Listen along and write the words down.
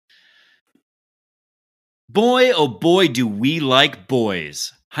Boy, oh boy, do we like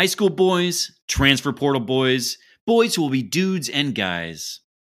boys. High school boys, transfer portal boys, boys who will be dudes and guys.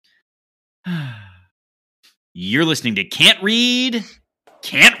 You're listening to Can't Read,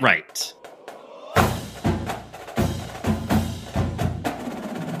 Can't Write.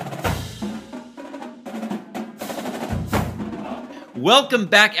 Welcome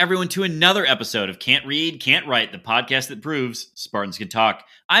back, everyone, to another episode of Can't Read, Can't Write, the podcast that proves Spartans can talk.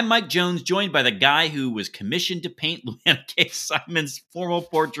 I'm Mike Jones, joined by the guy who was commissioned to paint Luanna K. Simon's formal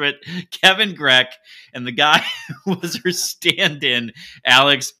portrait, Kevin Greck, and the guy who was her stand-in,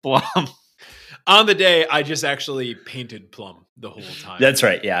 Alex Blum. On the day, I just actually painted Plum the whole time. That's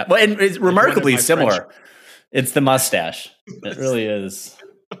right, yeah. Well, and it's remarkably similar. It's the mustache. It really is.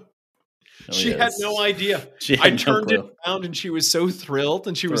 She had no idea. I turned it around and she was so thrilled.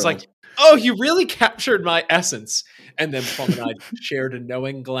 And she was like, oh, you really captured my essence. And then Plum and I shared a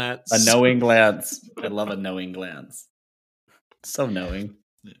knowing glance. A knowing glance. I love a knowing glance. So knowing.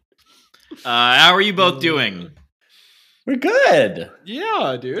 How are you both doing? We're good.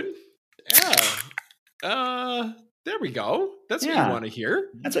 Yeah, dude. Yeah. There we go. That's what you want to hear.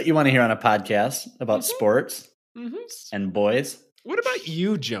 That's what you want to hear on a podcast about sports and boys. What about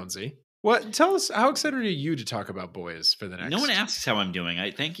you, Jonesy? What? Tell us, how excited are you to talk about boys for the next? No one asks how I'm doing. I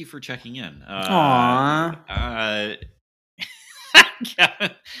thank you for checking in. Aww.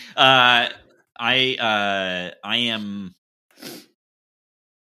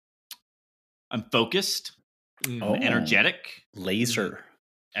 I'm focused. I'm energetic. Laser.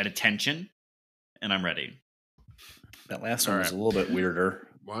 At attention. And I'm ready. That last one was a little bit weirder.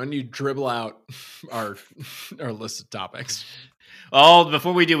 Why don't you dribble out our list of topics? Oh,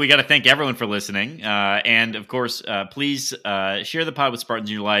 before we do, we got to thank everyone for listening. And of course, please share the pod with Spartans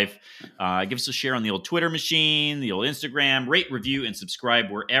in your life. Give us a share on the old Twitter machine, the old Instagram, rate, review, and subscribe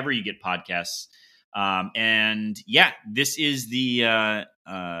wherever you get podcasts. And yeah, this is the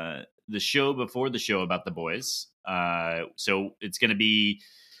show before the show about the boys. So it's going to be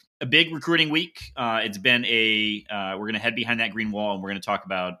a big recruiting week. It's been we're going to head behind that green wall and we're going to talk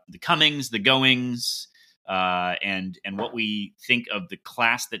about the comings, the goings, and what we think of the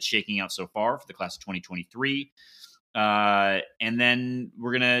class that's shaking out so far for the class of 2023. And then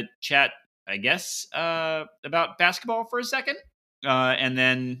we're going to chat, I guess, about basketball for a second. And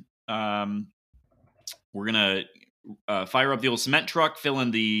then we're going to fire up the old cement truck, fill in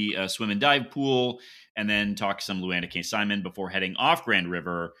the swim and dive pool, and then talk some Luanna K. Simon before heading off Grand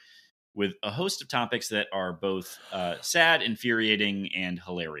River with a host of topics that are both sad, infuriating, and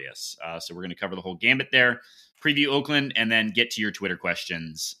hilarious. So we're going to cover the whole gambit there, preview Oakland, and then get to your Twitter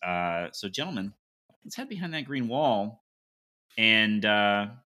questions. So, gentlemen, let's head behind that green wall. And how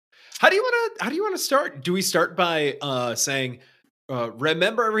do you want to start? Do we start by saying,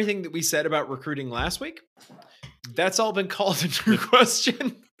 remember everything that we said about recruiting last week? That's all been called into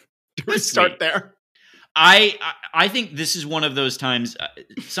question. Do we start there? I think this is one of those times.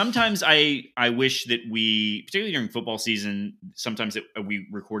 Sometimes I wish that we, particularly during football season, sometimes we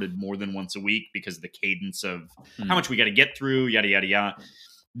recorded more than once a week because of the cadence of how much we got to get through, yada, yada, yada.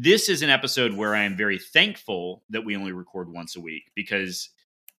 This is an episode where I am very thankful that we only record once a week because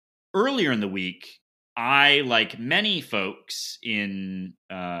earlier in the week, I, like many folks in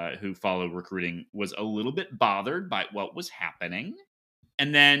who follow recruiting, was a little bit bothered by what was happening.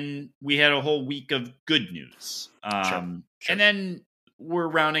 And then we had a whole week of good news. Sure. And then we're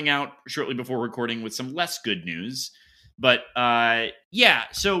rounding out shortly before recording with some less good news. But yeah,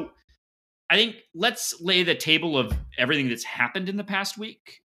 so I think let's lay the table of everything that's happened in the past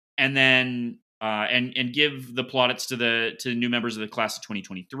week, and then and give the plaudits to new members of the class of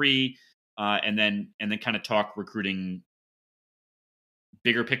 2023, and then kind of talk recruiting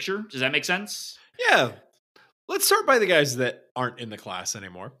bigger picture. Does that make sense? Yeah. Let's start by the guys that aren't in the class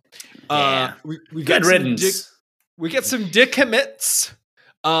anymore. Yeah. We got some decommits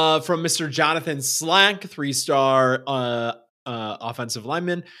from Mr. Jonathan Slack, 3-star offensive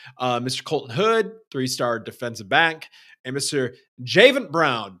lineman, Mr. Colton Hood, 3-star defensive back, and Mr. Javon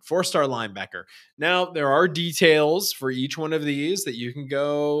Brown, 4-star linebacker. Now, there are details for each one of these that you can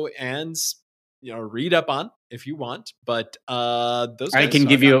go and read up on if you want, but those I can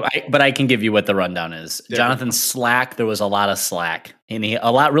give you what the rundown is. Jonathan Slack, there was a lot of slack, and a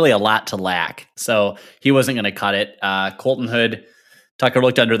lot to lack, so he wasn't going to cut it. Colton Hood, Tucker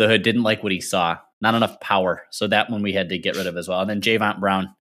looked under the hood, didn't like what he saw, not enough power, so that one we had to get rid of as well. And then Javon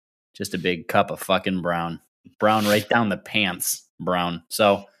Brown, just a big cup of fucking brown right down the pants, brown.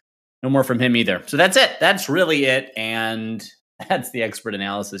 So no more from him either. So that's it. That's really it, and that's the expert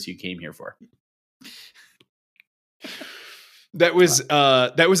analysis you came here for. That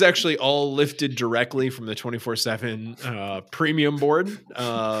was actually all lifted directly from the 24/7 premium board.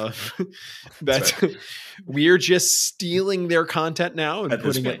 That's right. We're just stealing their content now and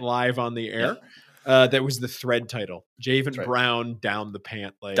putting it live on the air. Yeah. That was the thread title. Javen right. Brown down the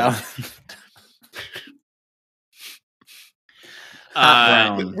pant leg.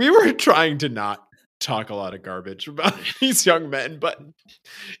 We were trying to not talk a lot of garbage about these young men, but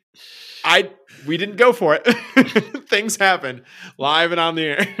we didn't go for it. Things happen live and on the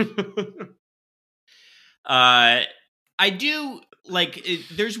air. I do like.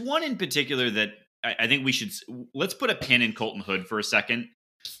 There's one in particular that I think we should. Let's put a pin in Colton Hood for a second,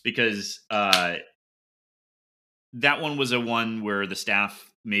 because that one was a one where the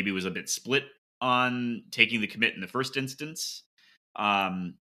staff maybe was a bit split on taking the commit in the first instance.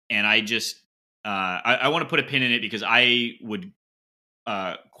 And I just I want to put a pin in it because I would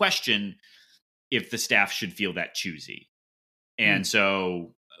question if the staff should feel that choosy, and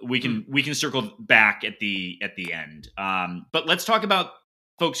so we can circle back at the end. But let's talk about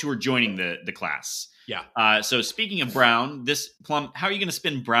folks who are joining the class. Yeah. So speaking of Brown, Plum, how are you going to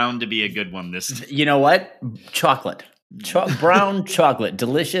spin Brown to be a good one this time? You know what? Chocolate. Brown chocolate.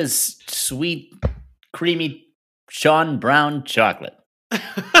 Delicious, sweet, creamy Sean Brown chocolate.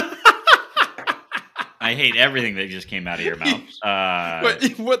 I hate everything that just came out of your mouth.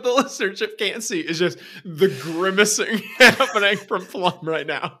 What the listenership can't see is just the grimacing happening from Plum right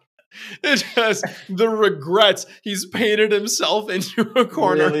now. It's just the regrets. He's painted himself into a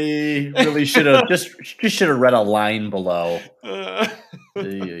corner. Really should have just should have read a line below.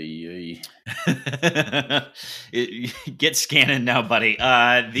 Get scanning now, buddy.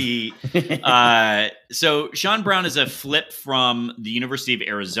 So Sean Brown is a flip from the University of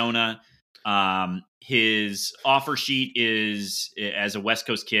Arizona. His offer sheet is, as a West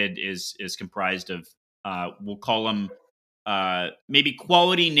Coast kid, is comprised of we'll call them maybe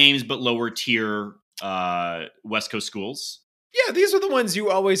quality names but lower tier West Coast schools. Yeah, these are the ones you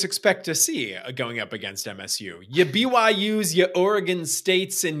always expect to see going up against MSU. Your BYUs, your Oregon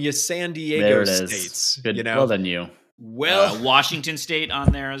States, and your San Diego States. Good. You know? Well done, you. Well, Washington State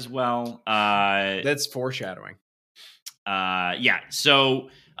on there as well. That's foreshadowing. Yeah. So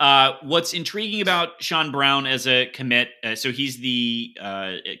what's intriguing about Sean Brown as a commit, so he's the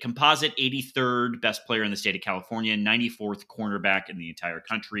composite 83rd best player in the state of California, 94th cornerback in the entire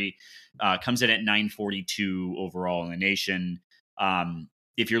country, comes in at 942 overall in the nation.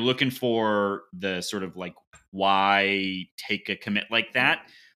 If you're looking for the sort of like why take a commit like that,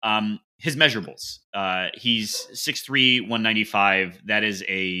 his measurables, he's 6'3", 195. That is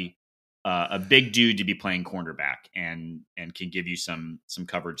a big dude to be playing cornerback and can give you some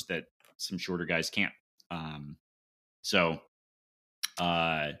coverage that some shorter guys can't. Yeah.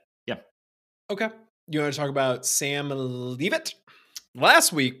 Okay. You want to talk about Sam Leavitt?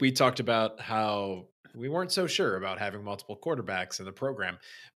 Last week we talked about how we weren't so sure about having multiple quarterbacks in the program,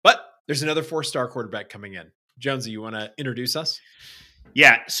 but there's another 4-star quarterback coming in. Jonesy, you want to introduce us?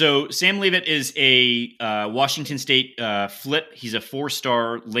 Yeah, so Sam Leavitt is a Washington State flip. He's a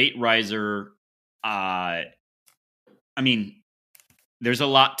 4-star late riser. I mean, there's a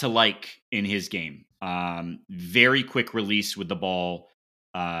lot to like in his game. Very quick release with the ball.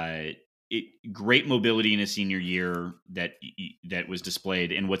 Great mobility in his senior year that was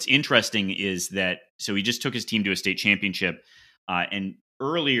displayed. And what's interesting is that so he just took his team to a state championship, and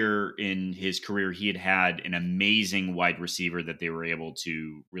earlier in his career, he had an amazing wide receiver that they were able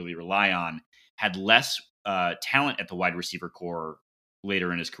to really rely on, had less talent at the wide receiver core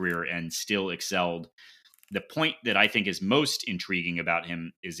later in his career and still excelled. The point that I think is most intriguing about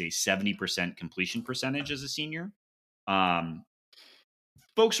him is a 70% completion percentage as a senior.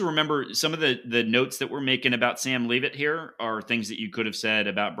 Folks who remember some of the notes that we're making about Sam Leavitt here are things that you could have said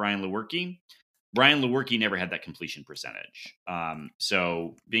about Brian Lewerke. Brian Lewerke never had that completion percentage.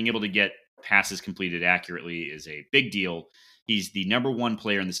 So being able to get passes completed accurately is a big deal. He's the number 1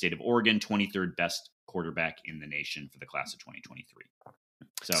 player in the state of Oregon, 23rd best quarterback in the nation for the class of 2023.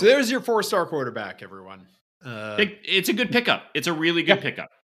 So there's your 4-star quarterback, everyone. It's a good pickup. It's a really good pickup.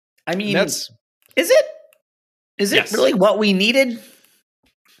 I mean, is it yes. Really what we needed?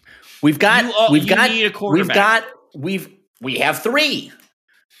 We have 3.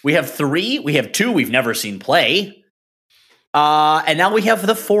 We have 3. We have 2 we've never seen play. And now we have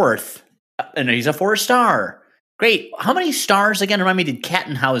the 4th. And he's a 4-star. Great. How many stars again? Remind me, did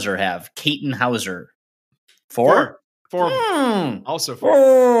Kattenhauser have? Kattenhauser. 4? 4. Also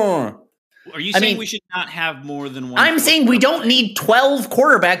 4. Are you saying we should not have more than 1? I'm saying we don't need 12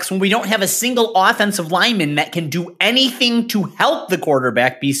 quarterbacks when we don't have a single offensive lineman that can do anything to help the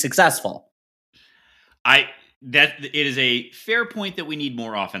quarterback be successful. that it is a fair point that we need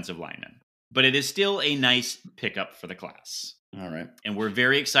more offensive linemen, but it is still a nice pickup for the class. All right. And we're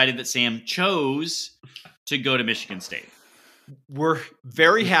very excited that Sam chose to go to Michigan State. We're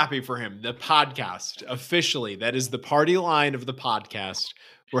very happy for him. The podcast, officially, that is the party line of the podcast.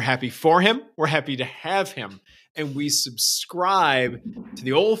 We're happy for him. We're happy to have him. And we subscribe to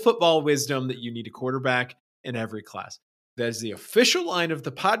the old football wisdom that you need a quarterback in every class. That is the official line of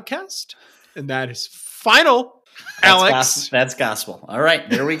the podcast. And that is final, Alex. That's gospel. All right,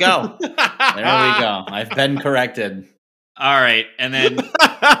 there we go. There we go. I've been corrected. All right, and then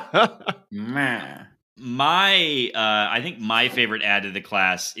Meh. I think my favorite add to the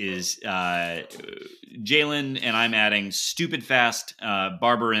class is Jalen, and I'm adding stupid fast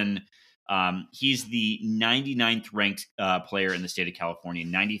Barberin. He's the 99th ranked player in the state of California,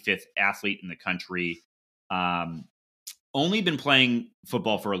 95th athlete in the country. Only been playing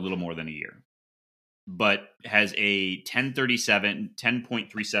football for a little more than a year, but has a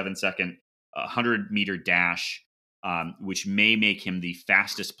 10.37 second 100-meter dash, which may make him the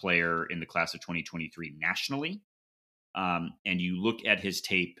fastest player in the class of 2023 nationally. And you look at his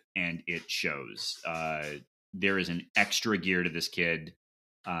tape and it shows. There is an extra gear to this kid.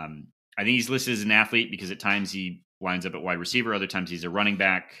 I think he's listed as an athlete because at times he lines up at wide receiver. Other times he's a running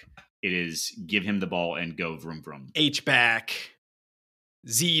back. It is give him the ball and go vroom vroom. H-back,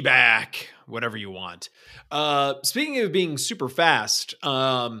 Z-back, whatever you want. Speaking of being super fast,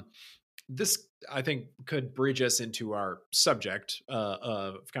 this, I think, could bridge us into our subject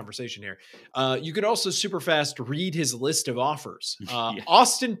of conversation here. You could also super fast read his list of offers. Yeah.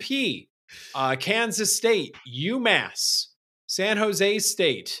 Austin Peay, Kansas State, UMass, San Jose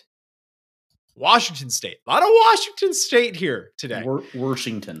State, Washington State. A lot of Washington State here today.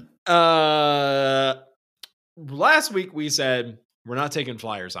 Washington. Last week we said we're not taking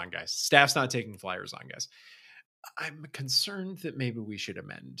flyers on guys. Staff's not taking flyers on guys. I'm concerned that maybe we should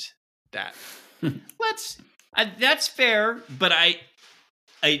amend that. That's fair, but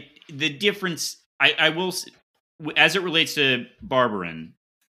the difference I will, as it relates to Barberin,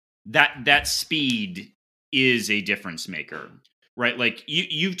 that speed is a difference maker, right? Like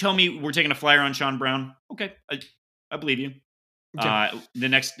you tell me we're taking a flyer on Sean Brown. Okay. I believe you. Okay. The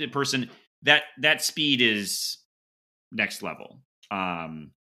next person, that speed is next level.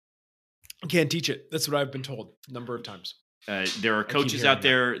 Can't teach it. That's what I've been told a number of times. There are coaches out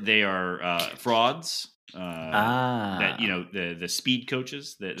there. They are frauds. That the speed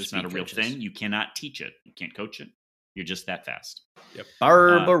coaches. That's not a real thing. You cannot teach it. You can't coach it. You're just that fast. Yep.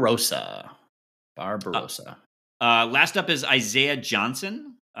 Barbarossa. Last up is Isaiah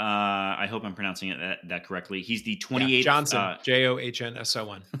Johnson. I hope I'm pronouncing it that correctly. He's the 28th Johnson.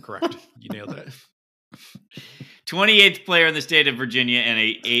 Johnson. Correct. You nailed it. 28th player in the state of Virginia and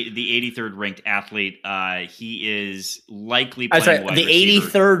the 83rd ranked athlete. He is likely playing wide the receiver.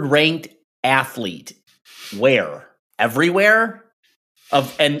 83rd ranked athlete. Where? Everywhere?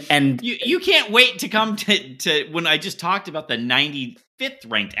 And you can't wait to come to when I just talked about the 95th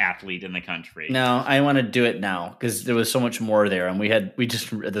ranked athlete in the country. No, I want to do it now because there was so much more there, and we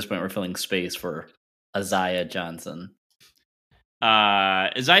just at this point we're filling space for Isaiah Johnson.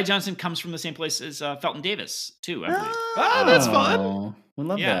 Isaiah Johnson comes from the same place as Felton Davis too, I believe. Oh, that's fun. We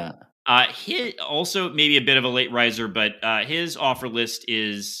love that. He also maybe a bit of a late riser, but his offer list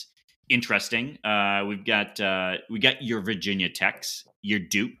is interesting. We got your Virginia Techs, your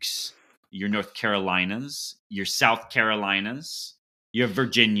Dukes, your North Carolinas, your South Carolinas, your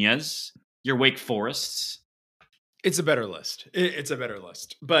Virginias, your Wake Forests. It's a better list. It's a better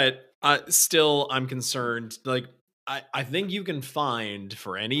list, but still, I'm concerned. Like, I think you can find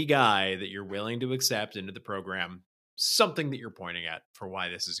for any guy that you're willing to accept into the program something that you're pointing at for why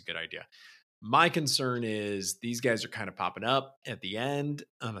this is a good idea. My concern is these guys are kind of popping up at the end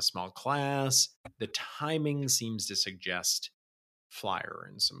on a small class. The timing seems to suggest flyer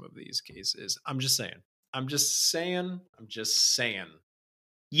in some of these cases. I'm just saying.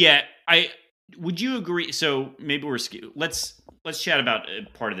 Yeah, would you agree? So maybe let's chat about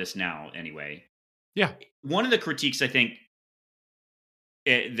part of this now anyway. Yeah. One of the critiques I think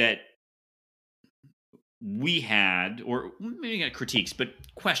that we had, or maybe not critiques, but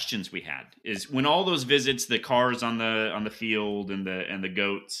questions we had, is when all those visits, the cars on the field and the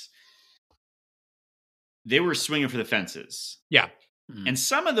goats, they were swinging for the fences. Yeah. Mm-hmm. And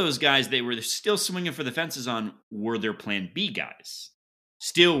some of those guys they were still swinging for the fences on were their plan B guys,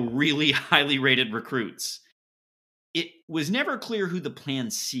 still really highly rated recruits. It was never clear who the plan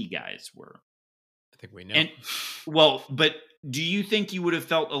C guys were. I think we know. But do you think you would have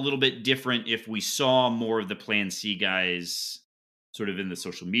felt a little bit different if we saw more of the plan C guys sort of in the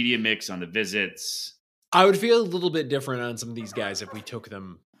social media mix on the visits? I would feel a little bit different on some of these guys if we took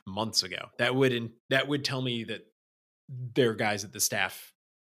them months ago. That would tell me that they're guys that the staff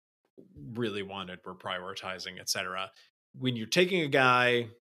really wanted, were prioritizing, etc. When you're taking a guy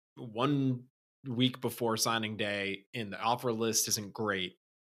 1 week before signing day and the offer list isn't great,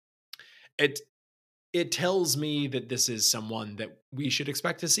 it tells me that this is someone that we should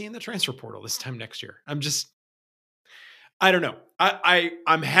expect to see in the transfer portal this time next year. I don't know.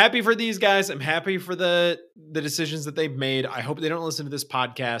 I'm happy for these guys. I'm happy for the decisions that they've made. I hope they don't listen to this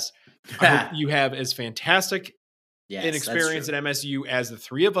podcast. I hope you have as fantastic an experience at MSU as the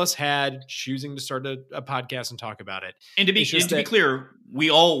three of us had choosing to start a podcast and talk about it. And to be clear,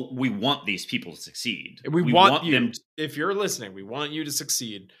 we want these people to succeed. We want you, them if you're listening, we want you to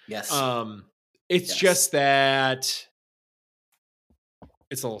succeed. Yes. It's just that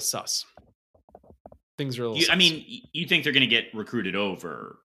it's a little sus. Things are a little sus. I mean, you think they're going to get recruited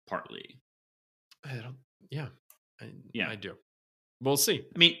over partly? I do. We'll see.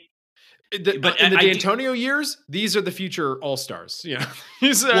 I mean, but in the D'Antonio years, these are the future all-stars. Yeah,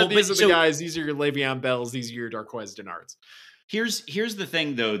 these are the guys. These are your Le'Veon Bells. These are your Darqueze Denards. Here's the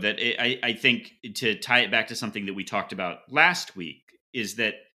thing, though, that I think, to tie it back to something that we talked about last week, is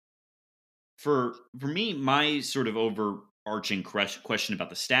that for me, my sort of overarching question about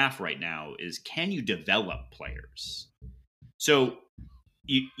the staff right now is, can you develop players? So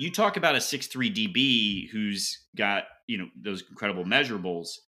you talk about a 6'3" DB who's got, those incredible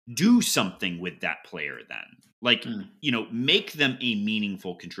measurables. Do something with that player then. Make them a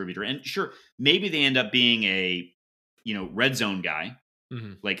meaningful contributor. And sure, maybe they end up being a, red zone guy.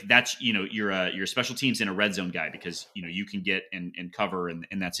 Mm-hmm. Like that's, you're special teams in a red zone guy because, you can get and cover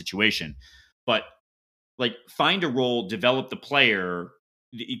in that situation. But like, find a role, develop the player,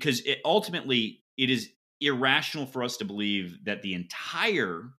 because ultimately it is irrational for us to believe that the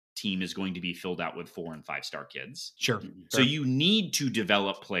entire team is going to be filled out with 4 and 5 star kids. Sure. So you need to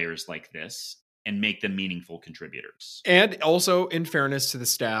develop players like this and make them meaningful contributors. And also, in fairness to the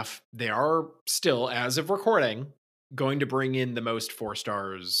staff, they are still, as of recording, going to bring in the most 4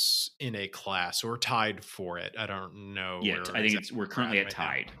 stars in a class, or tied for it. I don't know. Yeah, I think we're currently at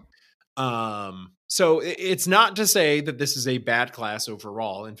tied. So it's not to say that this is a bad class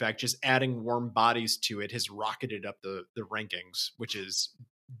overall. In fact, just adding warm bodies to it has rocketed up the rankings, which is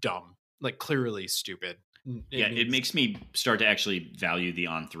dumb, like clearly stupid. It makes me start to actually value the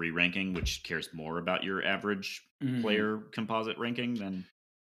On3 ranking, which cares more about your average player composite ranking than.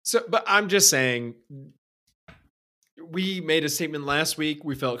 So, but I'm just saying, we made a statement last week.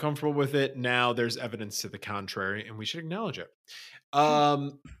 We felt comfortable with it. Now there's evidence to the contrary, and we should acknowledge it.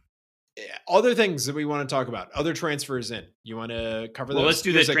 Other things that we want to talk about, other transfers in. You want to cover those? Well, let's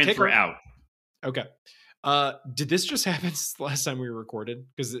do the transfer out. Okay. Did this just happen since the last time we recorded?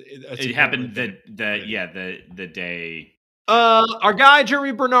 Because it happened the day. Our guy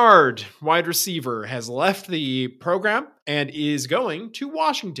Jeremy Bernard, wide receiver, has left the program and is going to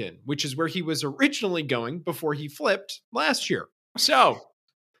Washington, which is where he was originally going before he flipped last year. So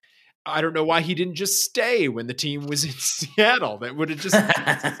I don't know why he didn't just stay when the team was in Seattle. That would have just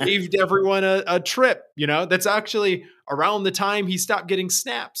saved everyone a trip. That's actually around the time he stopped getting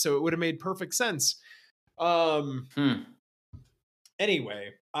snaps, so it would have made perfect sense.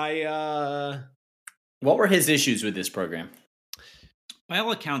 Anyway, what were his issues with this program? By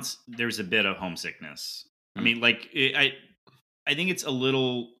all accounts, there's a bit of homesickness. I mean, I think it's a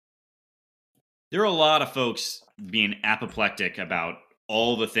little. There are a lot of folks being apoplectic about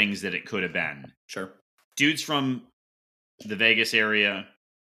all the things that it could have been. Sure, dudes from the Vegas area,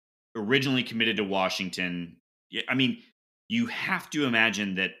 originally committed to Washington. I mean, you have to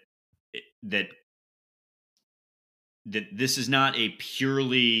imagine that this is not a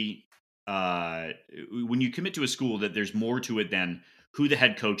purely when you commit to a school, that there's more to it than who the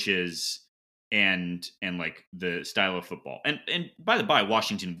head coach is and like the style of football. And by the by,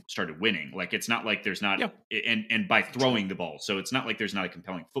 Washington started winning. Like, it's not like there's not and by throwing the ball. So it's not like there's not a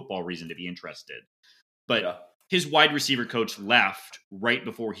compelling football reason to be interested. But his wide receiver coach left right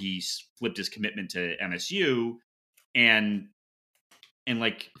before he flipped his commitment to MSU, and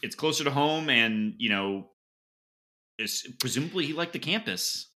like, it's closer to home, and presumably he liked the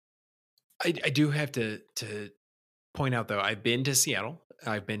campus. I do have to point out, though, I've been to Seattle.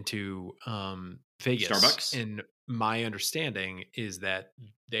 I've been to Vegas. Starbucks. And my understanding is that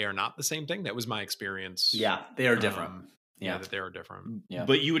they are not the same thing. That was my experience. Yeah, they are different. That they are different. Yeah.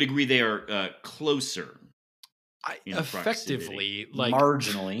 But you would agree they are closer. Effectively, like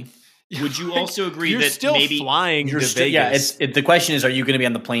marginally. Would you also agree you're that still maybe flying to Vegas? Yeah, the question is, are you going to be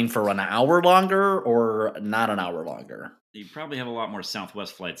on the plane for an hour longer or not an hour longer? you probably have a lot more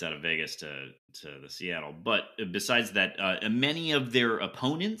Southwest flights out of Vegas to the Seattle? But besides that, many of their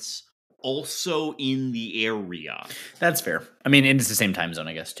opponents also in the area. That's fair. I mean, it's the same time zone,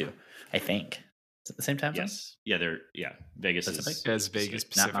 I guess, too. I think. Is it the same time zone? Yes. Yeah, Vegas is Vegas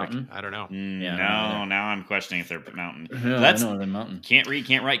Not Pacific. Mountain? I don't know. No, now I'm questioning if they're mountain. Yeah, That's I know they're mountain. can't read,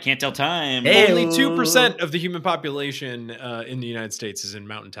 can't write, can't tell time. Hey. Only 2% of the human population in the United States is in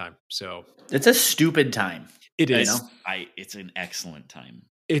Mountain Time. So It's a stupid time. it is. It's an excellent time.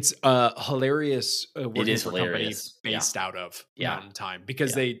 It's hilarious working is for a company based out of Mountain Time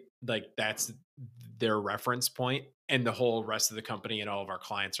because that's their reference point, and the whole rest of the company and all of our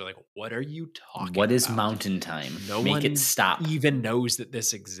clients are like, "What are you talking? What is about? Mountain Time? No Make one it stop. even knows that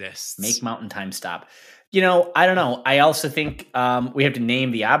this exists. Make Mountain Time stop." You know, I don't know. I also think we have to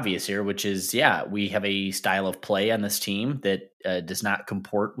name the obvious here, which is, we have a style of play on this team that does not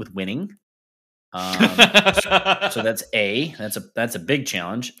comport with winning. So that's a big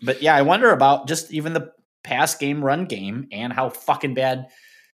challenge. But I wonder about just even the pass game, run game, and how fucking bad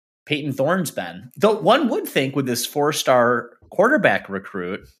Peyton Thorne's been. Though one would think with this 4-star quarterback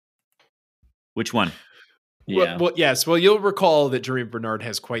recruit. Which one? Yeah. Well, yes. Well, you'll recall that Jeremy Bernard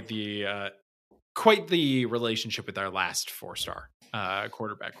has quite the relationship with our last 4-star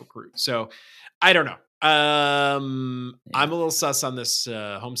quarterback recruit. So I don't know. I'm a little sus on this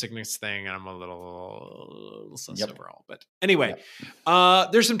homesickness thing, and I'm a little sus overall. But anyway,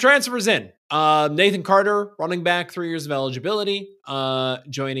 there's some transfers in. Nathan Carter, running back, 3 years of eligibility,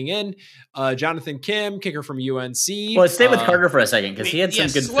 joining in. Jonathan Kim, kicker from UNC. Well, let's stay with Carter for a second because he had some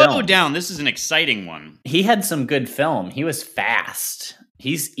good film. Slow down. This is an exciting one. He had some good film. He was fast.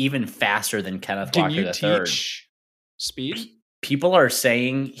 He's even faster than Kenneth Walker III. Can you teach speed? People are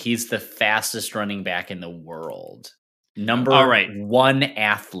saying he's the fastest running back in the world. Number 1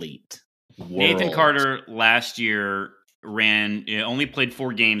 athlete. Nathan Carter last year only played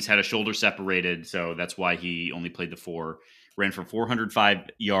 4 games, had a shoulder separated, so that's why he only played the 4. Ran for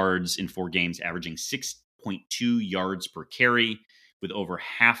 405 yards in 4 games, averaging 6.2 yards per carry, with over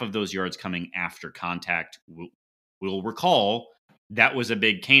half of those yards coming after contact. We'll recall that was a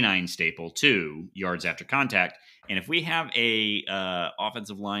big canine staple too, yards after contact. And if we have a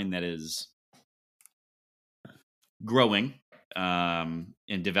offensive line that is growing and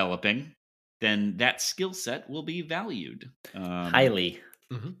developing, then that skill set will be valued highly.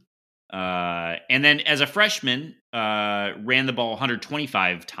 Mm-hmm. And then as a freshman, ran the ball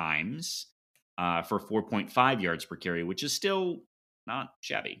 125 times for 4.5 yards per carry, which is still not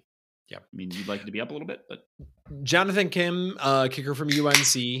shabby. Yeah, I mean, you'd like it to be up a little bit, but Jonathan Kim, kicker from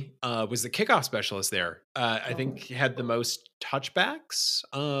UNC, was the kickoff specialist there. I think he had the most touchbacks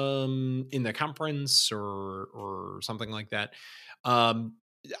in the conference or something like that. I'm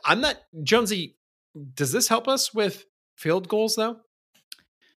not Jonesy. Does this help us with field goals though?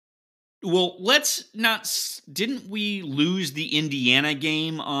 Well, let's not. Didn't we lose the Indiana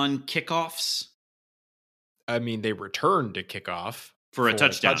game on kickoffs? I mean, they returned to kickoff for a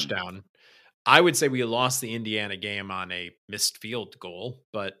touchdown. I would say we lost the Indiana game on a missed field goal,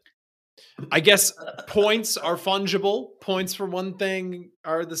 but I guess points are fungible. Points for one thing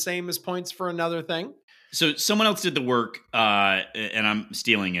are the same as points for another thing. So someone else did the work, and I'm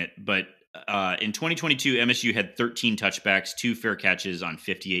stealing it, but in 2022, MSU had 13 touchbacks, 2 fair catches on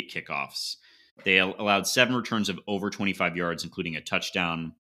 58 kickoffs. They allowed 7 returns of over 25 yards, including a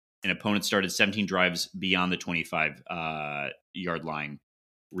touchdown. An opponent started 17 drives beyond the 25-yard line,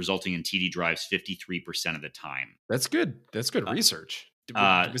 resulting in TD drives 53% of the time. That's good. That's good research.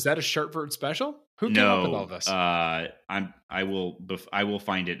 Was that a Sharpford special? Who came up with all this? I will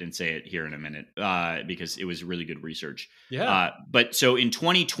find it and say it here in a minute because it was really good research. Yeah. But so in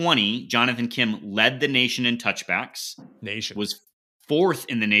 2020, Jonathan Kim led the nation in touchbacks. Was 4th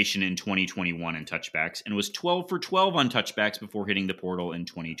in the nation in 2021 in touchbacks and was 12 for 12 on touchbacks before hitting the portal in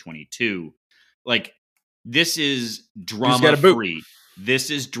 2022. Like, this is drama free. This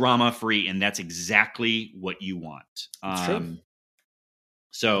is drama free, and that's exactly what you want.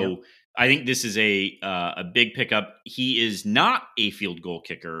 So I think this is a big pickup. He is not a field goal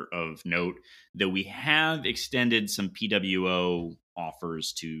kicker of note, though we have extended some PWO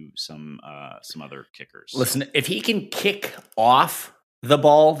offers to some other kickers. Listen, if he can kick off the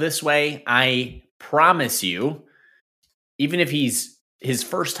ball this way, I promise you, even if his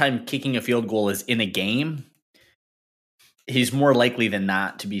first time kicking a field goal is in a game, he's more likely than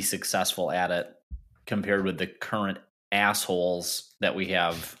not to be successful at it compared with the current assholes that we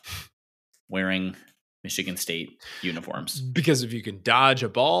have wearing Michigan State uniforms. Because if you can dodge a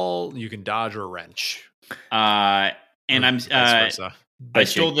ball, you can dodge a wrench. And I'm Vice versa. I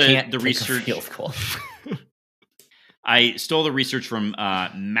stole the Can't kick a research. field goal. I stole the research from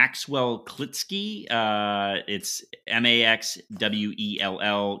Maxwell Klitsky. It's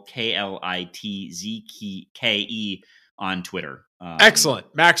MaxwellKlitzke on Twitter.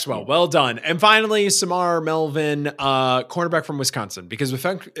 Excellent. Maxwell, well done. And finally, Samar Melvin, cornerback from Wisconsin, because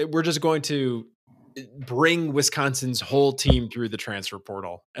we're just going to bring Wisconsin's whole team through the transfer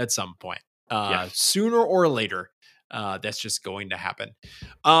portal at some point. Sooner or later. That's just going to happen.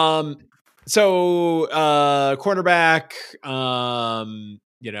 So cornerback,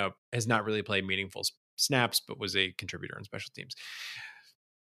 has not really played meaningful snaps, but was a contributor in special teams.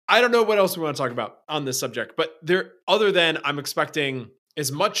 I don't know what else we want to talk about on this subject, but other than I'm expecting as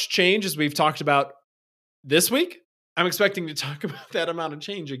much change as we've talked about this week, I'm expecting to talk about that amount of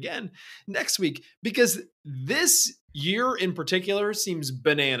change again next week, because this year in particular seems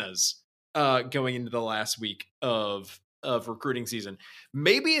bananas going into the last week of recruiting season.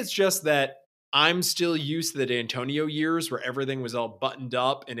 Maybe it's just that I'm still used to the D'Antonio years where everything was all buttoned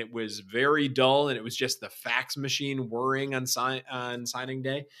up and it was very dull and it was just the fax machine whirring on signing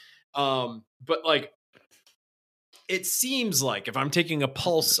day. But like, it seems like if I'm taking a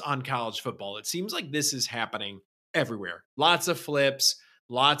pulse on college football, it seems like this is happening everywhere. Lots of flips,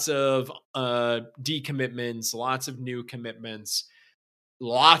 lots of decommitments, lots of new commitments,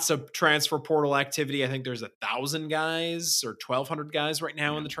 lots of transfer portal activity. I think there's 1,000 guys or 1,200 guys right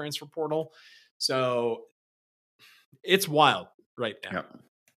now in the transfer portal. So it's wild right now.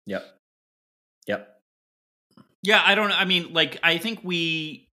 Yep. Yeah, I think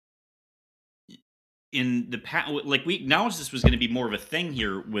we in the past, like we acknowledged this was going to be more of a thing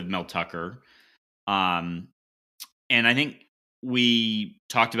here with Mel Tucker. And I think we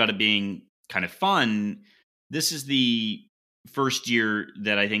talked about it being kind of fun. This is the first year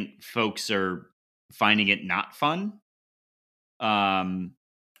that I think folks are finding it not fun.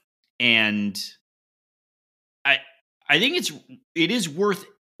 And I think it is worth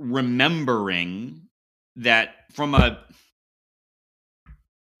remembering that from I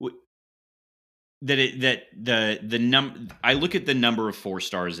look at the number of 4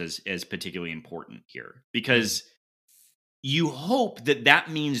 stars as particularly important here, because you hope that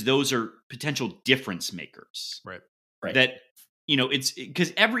means those are potential difference makers. Right. That, it's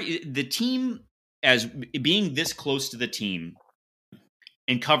because the team, as being this close to the team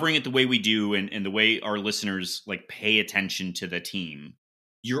and covering it the way we do, and the way our listeners like pay attention to the team,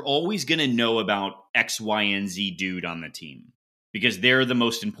 you're always going to know about X, Y, and Z dude on the team because they're the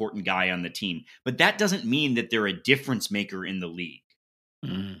most important guy on the team. But that doesn't mean that they're a difference maker in the league.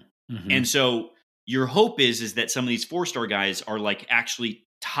 Mm-hmm. And so your hope is that some of these 4-star guys are like actually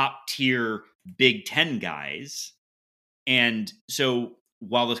top tier Big Ten guys. And so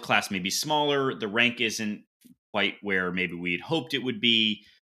while this class may be smaller, the rank isn't quite where maybe we had hoped it would be.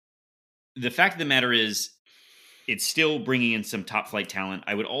 The fact of the matter is, it's still bringing in some top flight talent.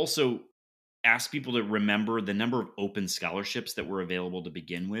 I would also ask people to remember the number of open scholarships that were available to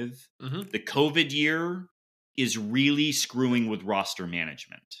begin with. Mm-hmm. The COVID year is really screwing with roster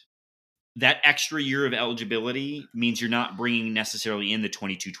management. That extra year of eligibility means you're not bringing necessarily in the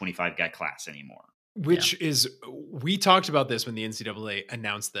 22-25 guy class anymore. Which is, we talked about this when the NCAA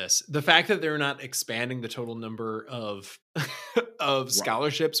announced this. The fact that they're not expanding the total number of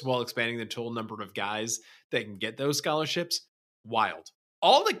scholarships while expanding the total number of guys that can get those scholarships, wild.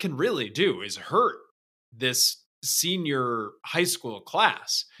 All it can really do is hurt this senior high school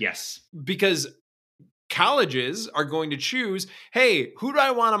class. Yes. Because colleges are going to choose, hey, who do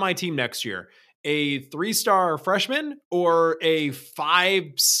I want on my team next year? A 3-star freshman or a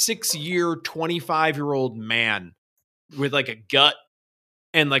 5-6 year 25-year-old man with like a gut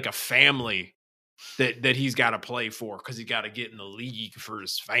and like a family that he's got to play for because he got to get in the league for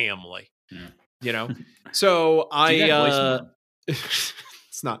his family. So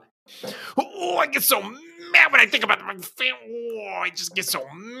it's not. Oh, I get so mad when I think about my family. Oh, I just get so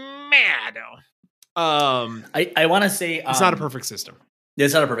mad. I want to say it's not a perfect system.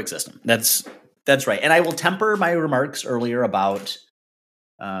 It's not a perfect system. That's right. And I will temper my remarks earlier about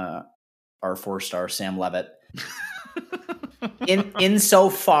our 4-star Sam Levitt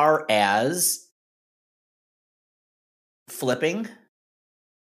insofar as flipping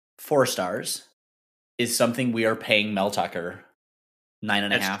 4 stars is something we are paying Mel Tucker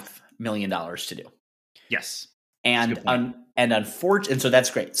 $9.5 million to do. Yes. And unfortunately, and so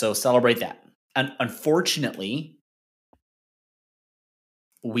that's great. So celebrate that. And unfortunately,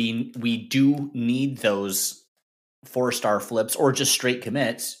 we do need those 4-star flips or just straight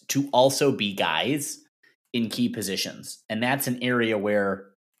commits to also be guys in key positions. And that's an area where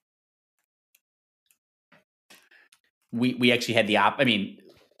we actually had the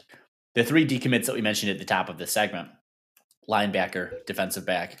 3 decommits that we mentioned at the top of this segment: linebacker, defensive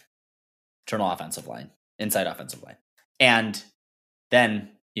back, internal offensive line, inside offensive line. And then,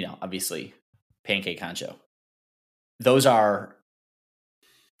 obviously Pancake Honcho. Those are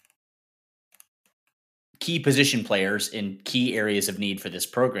key position players in key areas of need for this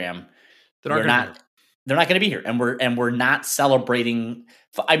program. They're not going to be here. And we're not celebrating.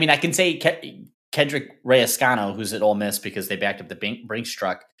 I mean, I can say Kendrick Reyescano, who's at Ole Miss because they backed up the Brinks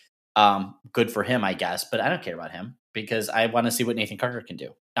truck. Good for him, I guess, but I don't care about him because I want to see what Nathan Carter can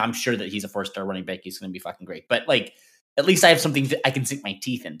do. I'm sure that he's a 4-star running back. He's going to be fucking great, but at least I have something that I can sink my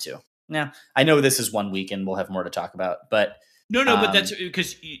teeth into. Now, I know this is 1 week and we'll have more to talk about, but but that's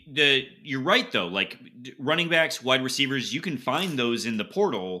because you're right though. Like running backs, wide receivers, you can find those in the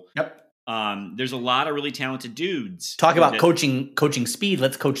portal. Yep. There's a lot of really talented dudes. Talk about coaching speed.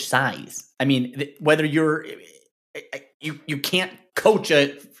 Let's coach size. I mean, whether you can't coach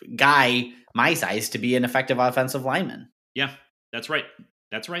a guy my size to be an effective offensive lineman. Yeah, that's right.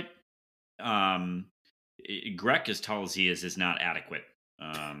 That's right. Greg, as tall as he is not adequate.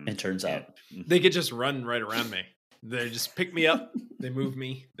 It turns out they could just run right around me. They just pick me up. They move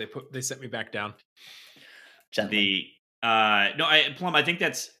me. They set me back down. Gently. Plum, I think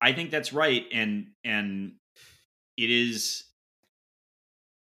that's right. And it is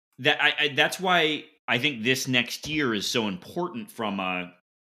that that's why I think this next year is so important from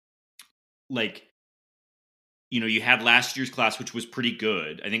you had last year's class, which was pretty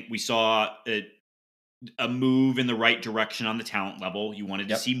good. I think we saw a move in the right direction on the talent level. You wanted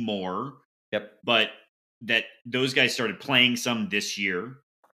to see more. Yep. But that those guys started playing some this year.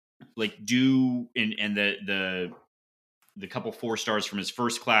 And the couple 4-stars from his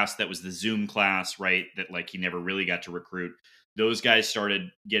first class, that was the Zoom class, right? That he never really got to recruit. Those guys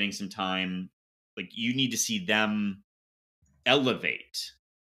started getting some time. You need to see them elevate.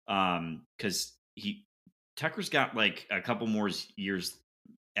 Because Tucker's got a couple more years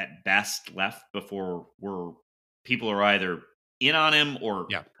at best left before people are either in on him or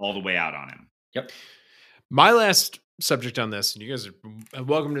all the way out on him. Yep. My last subject on this, and you guys are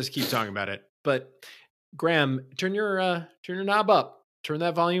welcome to just keep talking about it, but Graham, turn your knob up. Turn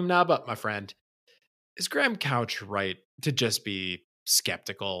that volume knob up, my friend. Is Graham Couch right to just be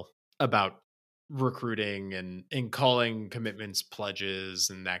skeptical about recruiting and calling commitments pledges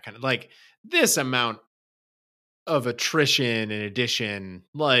and that kind of this amount of attrition and addition?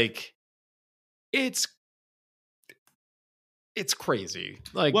 It's crazy.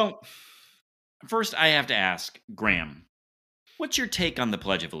 Well, first I have to ask Graham, what's your take on the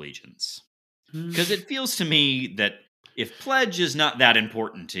Pledge of Allegiance? Because it feels to me that if pledge is not that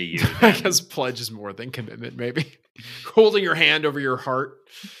important to you, I guess pledge is more than commitment, maybe. Holding your hand over your heart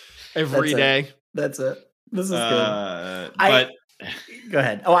every day. That's it. This is good. But go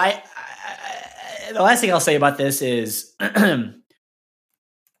ahead. Oh, the last thing I'll say about this is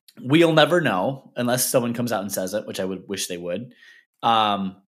we'll never know unless someone comes out and says it, which I would wish they would.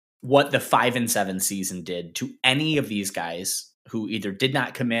 What the 5-7 season did to any of these guys who either did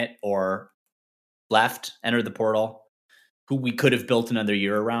not commit or left, entered the portal, who we could have built another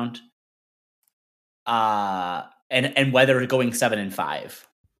year around. And whether going 7-5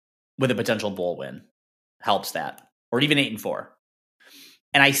 with a potential bowl win helps that, or even 8-4.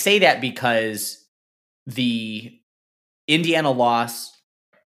 And I say that because the Indiana loss,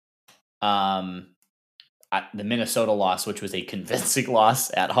 the Minnesota loss, which was a convincing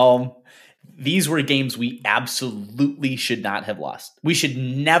loss at home, these were games we absolutely should not have lost. We should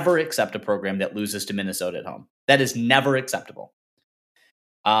never accept a program that loses to Minnesota at home. That is never acceptable.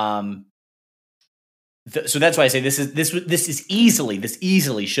 So that's why I say this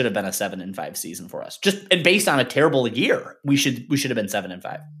easily should have been a 7-5 season for us. And based on a terrible year, we should have been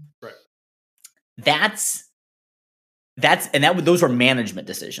 7-5. Right. Those were management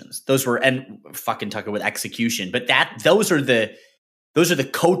decisions. Those were, and fucking Tucker with execution. But those are the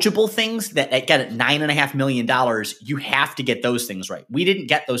coachable things that get at $9.5 million. You have to get those things right. We didn't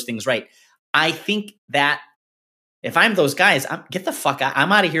get those things right. I think that if I'm those guys, get the fuck out.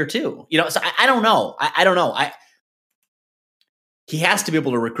 I'm out of here too. So I don't know. I don't know. He has to be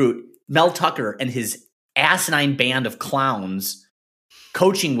able to recruit. Mel Tucker and his asinine band of clowns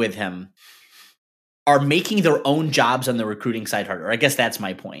coaching with him are making their own jobs on the recruiting side harder. I guess that's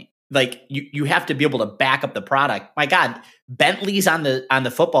my point. You have to be able to back up the product. My God, Bentley's on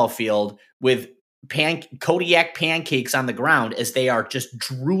the football field with Kodiak pancakes on the ground as they are just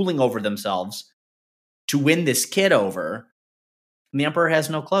drooling over themselves to win this kid over. And the Emperor has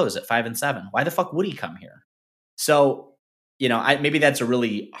no clothes at 5 and 7. Why the fuck would he come here? So, maybe that's a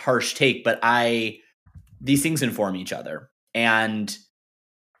really harsh take, but these things inform each other. And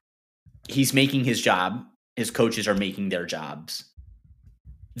he's making his job. His coaches are making their jobs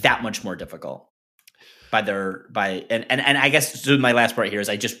that much more difficult and I guess so my last part here is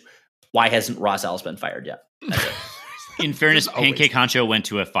why hasn't Ross Ellis been fired yet? That's it. In fairness, Pancake Honcho went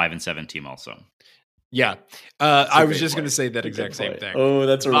to a 5 and 7 team also. Yeah. I was just going to say that exact same thing. Oh,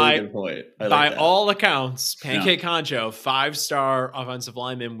 that's a really good point. By all accounts, Pancake Honcho, 5-star offensive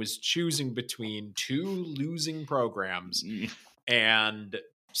lineman, was choosing between 2 losing programs and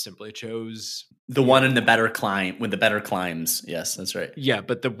simply chose the one in the better climb when the better climbs. Yes, that's right. Yeah,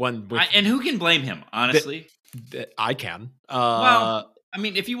 but the one with and who can blame him, honestly? I can. Well, I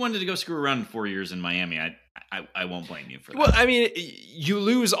mean, if you wanted to go screw around in 4 years in Miami, I won't blame you for that. Well, I mean, you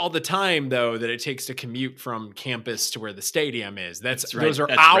lose all the time though that it takes to commute from campus to where the stadium is. That's right. Those are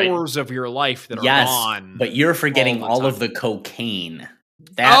hours of your life that are gone. But you're forgetting all of the cocaine.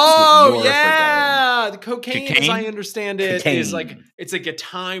 That's what you're forgetting. The cocaine, as I understand it, is like it's like a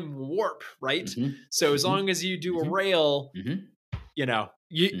time warp, right? Mm-hmm. So as long as you do a rail,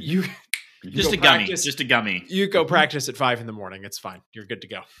 you just a gummy. Just a gummy. You go practice at 5 a.m. It's fine. You're good to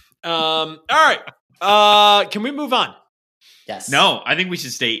go. All right. Can we move on? Yes. No, I think we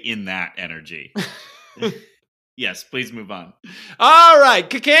should stay in that energy. Yes, please move on. All right.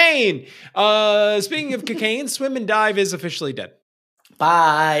 Cocaine. Speaking of cocaine, swim and dive is officially dead.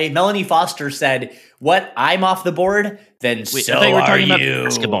 Bye. Melanie Foster said, "What? I'm off the board? Then Wait, so I thought you were are talking you." About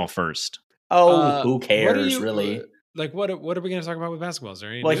basketball first. Oh, who cares, really? What are we going to talk about with basketball? Is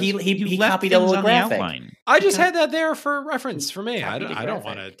there any well, news? he copied a little graphic. I just had that there for reference for me. I don't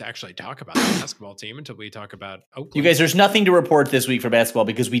want to actually talk about the basketball team until we talk about Oakland. You guys, there's nothing to report this week for basketball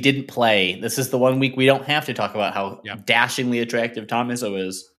because we didn't play. This is the one week we don't have to talk about how dashingly attractive Tom Izzo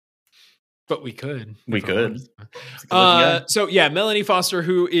is. But we could. We could. So yeah, Melanie Foster,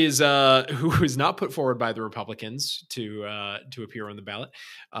 who is not put forward by the Republicans to appear on the ballot,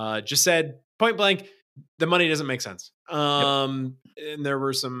 just said point blank, the money doesn't make sense. And there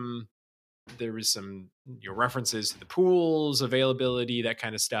was some references to the pools availability, that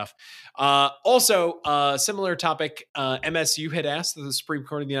kind of stuff. Also, similar topic. MSU had asked the Supreme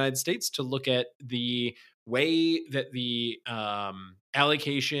Court of the United States to look at the way that the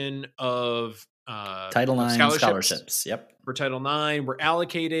allocation of Title IX scholarships. Yep. For Title IX were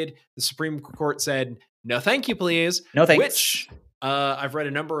allocated. The Supreme Court said, no, thank you, please. No thanks. Which I've read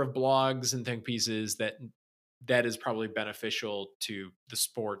a number of blogs and think pieces that is probably beneficial to the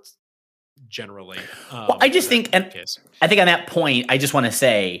sports generally. Well, I just think, and I think on that point, I just want to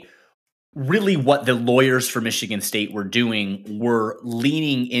say, really what the lawyers for Michigan State were doing were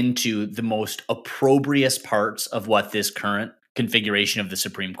leaning into the most opprobrious parts of what this current configuration of the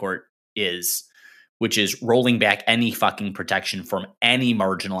Supreme Court is, which is rolling back any fucking protection from any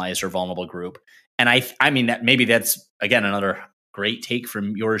marginalized or vulnerable group. And I mean, that maybe that's, again, another great take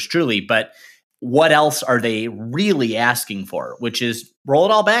from yours truly, but what else are they really asking for? Which is roll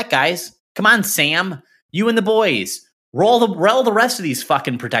it all back, guys. Come on, Sam, you and the boys. Roll the rest of these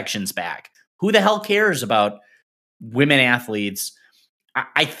fucking protections back. Who the hell cares about women athletes?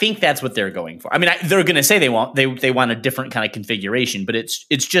 I think that's what they're going for. I mean, they're going to say they want a different kind of configuration, but it's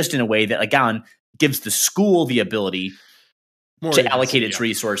just in a way that, again, gives the school the ability to allocate its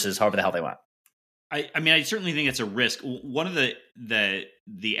resources however the hell they want. I mean, I certainly think it's a risk. One of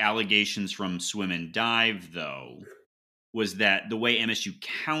the allegations from Swim and Dive, though, was that the way MSU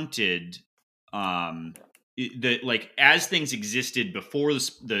counted, as things existed before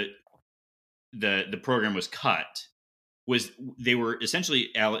the program was cut, was they were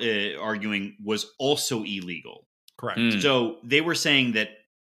essentially arguing was also illegal. Correct. So they were saying that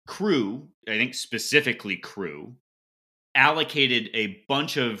Crew, I think specifically Crew, allocated a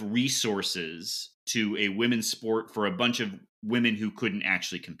bunch of resources to a women's sport for a bunch of women who couldn't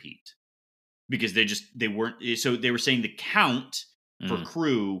actually compete because they weren't. So they were saying the count for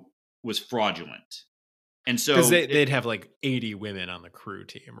Crew was fraudulent. And so because they'd have like 80 women on the Crew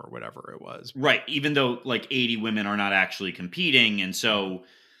team or whatever it was. Right. Even though like 80 women are not actually competing. And so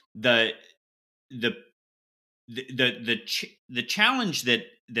the challenge that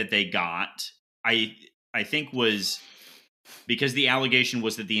they got, I think was because the allegation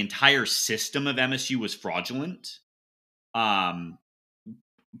was that the entire system of MSU was fraudulent,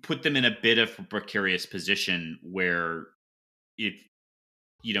 put them in a bit of a precarious position where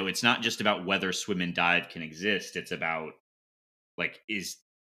it's not just about whether Swim and Dive can exist. It's about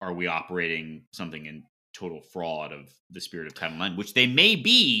are we operating something in total fraud of the spirit of Title IX, which they may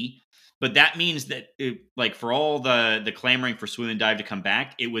be, but that means that like for all the clamoring for swim and dive to come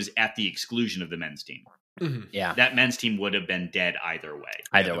back, it was at the exclusion of the men's team. Mm-hmm. Yeah, that men's team would have been dead either way.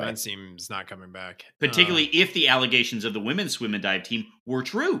 Either the way, men's team's not coming back. Particularly if the allegations of the women's swim and dive team were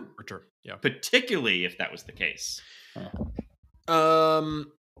true. Yeah. Particularly if that was the case.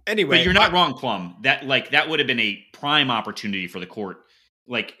 Anyway, but you're not wrong, Plum. That would have been a prime opportunity for the court.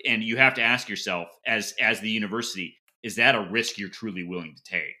 And you have to ask yourself, as the university, is that a risk you're truly willing to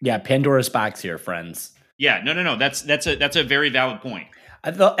take? Yeah, Pandora's box here, friends. Yeah, no. That's a very valid point.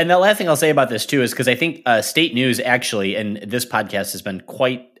 And the last thing I'll say about this too is because I think state news actually, and this podcast has been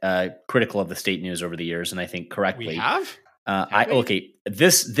quite critical of the state news over the years, and I think correctly. We have.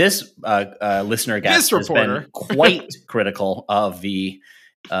 This listener guest has been quite critical of the.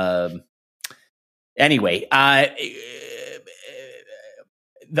 Anyway,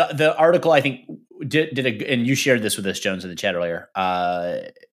 the article I think did and you shared this with us, Jones, in the chat earlier.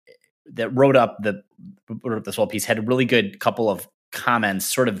 That wrote up this whole piece had a really good couple of comments,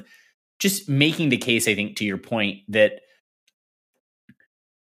 sort of just making the case, I think, to your point that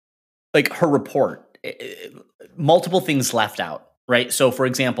like her report, multiple things left out, right? So, for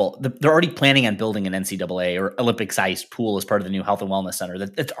example, they're already planning on building an NCAA or Olympic-sized pool as part of the new Health and Wellness Center.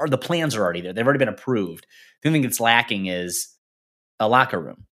 The plans are already there. They've already been approved. The only thing that's lacking is a locker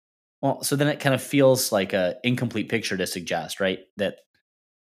room. Well, so then it kind of feels like an incomplete picture to suggest, right, that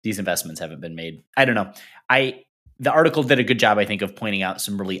these investments haven't been made. I don't know. The article did a good job, I think, of pointing out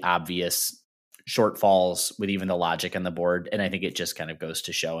some really obvious shortfalls with even the logic on the board. And I think it just kind of goes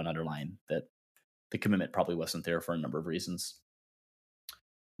to show and underline that the commitment probably wasn't there for a number of reasons.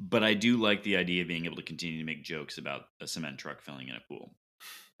 But I do like the idea of being able to continue to make jokes about a cement truck filling in a pool.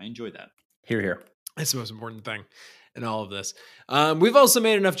 I enjoy that. Hear, hear. That's the most important thing in all of this. We've also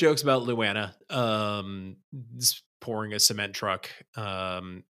made enough jokes about Luana pouring a cement truck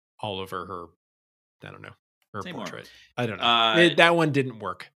all over her, I don't know, her Say portrait. More. I don't know. That one didn't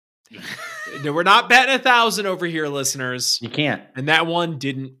work. No, we're not betting 1,000 over here, listeners. You can't. And that one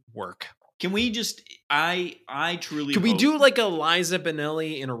didn't work. Can we just, I truly Can we do like a Liza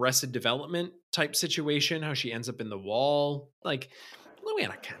Minnelli in Arrested Development type situation? How she ends up in the wall? Like,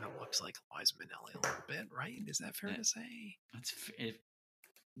 Luana kind of looks like Liza Minnelli a little bit, right? Is that fair to say?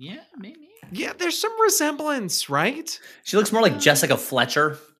 Yeah, maybe. Yeah, there's some resemblance, right? She looks more like Jessica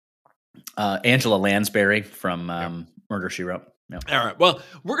Fletcher, Angela Lansbury from Murder, She Wrote. Yeah. All right. Well,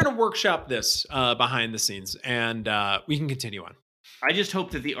 we're going to workshop this behind the scenes, and we can continue on. I just hope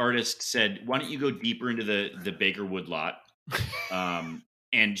that the artist said, why don't you go deeper into the Bakerwood lot?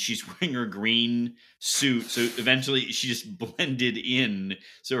 And she's wearing her green suit. So eventually she just blended in.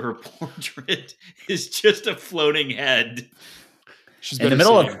 So her portrait is just a floating head. She's in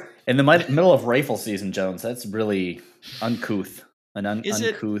the middle of rifle season, Jones. That's really uncouth.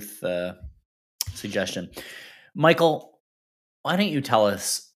 Uncouth suggestion. Michael, why don't you tell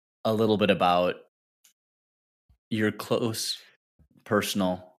us a little bit about your close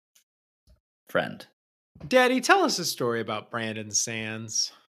personal friend? Daddy, tell us a story about Brandon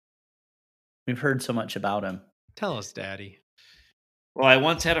Sands. We've heard so much about him. Tell us, Daddy. Well, I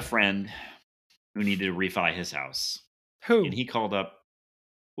once had a friend who needed to refi his house. Who? And he called up,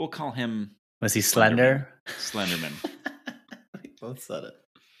 we'll call him... Was he slender? Slenderman. We both said it.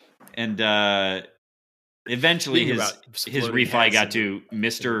 And eventually his refi got to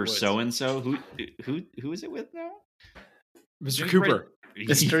Mr. So-and-so. Who is it with now? Mr. Cooper.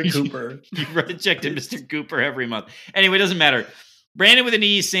 Mr. Cooper. You write a check to Mr. Cooper every month. Anyway, it doesn't matter. Brandon with an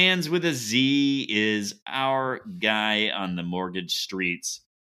E, Sands with a Z is our guy on the mortgage streets.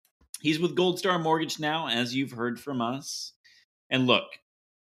 He's with Gold Star Mortgage now, as you've heard from us. And look,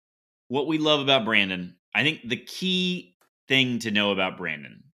 what we love about Brandon, I think the key thing to know about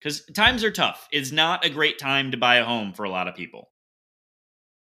Brandon, because times are tough. It's not a great time to buy a home for a lot of people.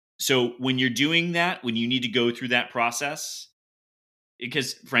 So when you're doing that, when you need to go through that process,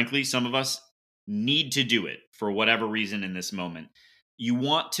 because frankly, some of us need to do it for whatever reason in this moment. You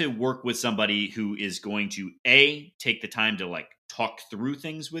want to work with somebody who is going to A, take the time to talk through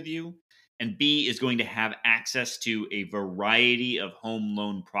things with you, and B, is going to have access to a variety of home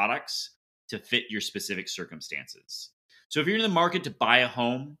loan products to fit your specific circumstances. So if you're in the market to buy a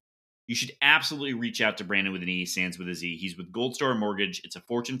home, you should absolutely reach out to Brandon with an E, Sands with a Z. He's with Gold Star Mortgage. It's a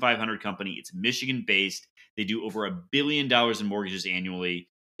Fortune 500 company. It's Michigan-based. They do over $1 billion in mortgages annually.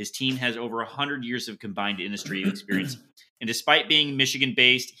 His team has over 100 years of combined industry experience. And despite being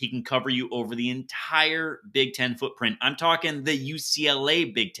Michigan-based, he can cover you over the entire Big Ten footprint. I'm talking the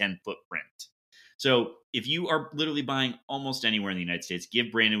UCLA Big Ten footprint. So if you are literally buying almost anywhere in the United States,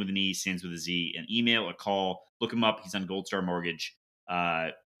 give Brandon with an E, Sands with a Z, an email, a call. Look him up. He's on Gold Star Mortgage.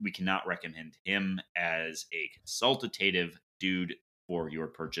 We cannot recommend him as a consultative dude for your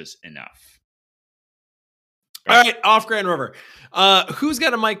purchase enough. All right, off Grand River. Who's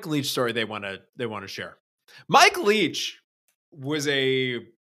got a Mike Leach story they want to share? Mike Leach was a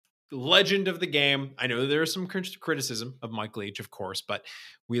legend of the game. I know there's some criticism of Mike Leach, of course, but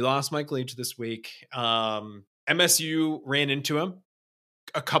we lost Mike Leach this week. MSU ran into him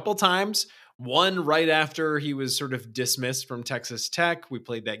a couple times. One right after he was sort of dismissed from Texas Tech. We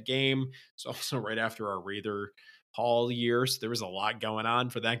played that game. It's also right after our Rather Hall year, so there was a lot going on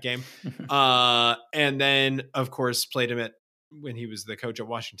for that game. And then, of course, played him when he was the coach at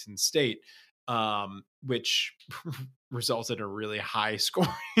Washington State, which resulted in a really high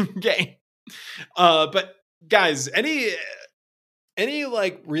scoring game. But guys, any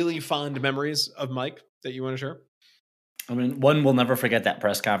like really fond memories of Mike that you want to share? I mean, one will never forget that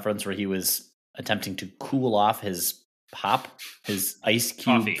press conference where he was attempting to cool off his ice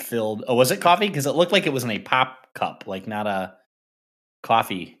cube filled. Oh, was it coffee? Because it looked like it was in a pop cup, like not a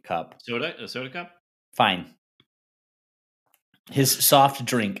coffee cup. A soda cup? Fine. His soft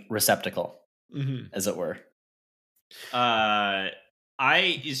drink receptacle, as it were. So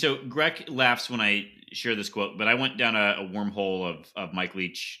Greg laughs when I share this quote, but I went down a wormhole of Mike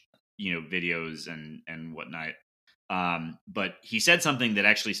Leach, videos and whatnot. But he said something that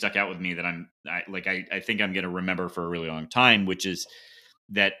actually stuck out with me that I think I'm going to remember for a really long time, which is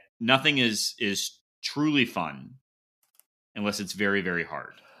that nothing is truly fun unless it's very, very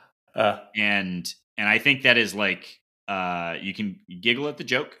hard. And I think that is like, you can giggle at the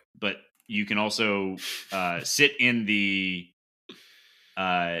joke, but you can also sit in the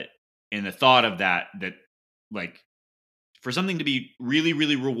thought of that like for something to be really,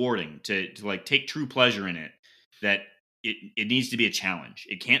 really rewarding, to like take true pleasure in it, that it needs to be a challenge.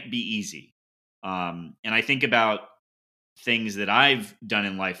 It can't be easy. And I think about things that I've done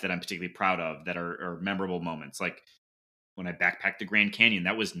in life that I'm particularly proud of, that are memorable moments. Like when I backpacked the Grand Canyon,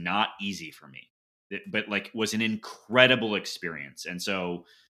 that was not easy for me, but like was an incredible experience. And so,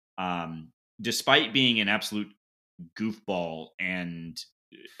 despite being an absolute goofball and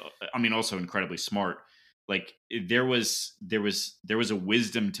also incredibly smart, like there was a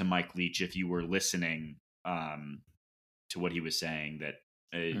wisdom to Mike Leach if you were listening to what he was saying, that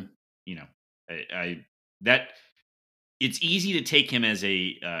that it's easy to take him as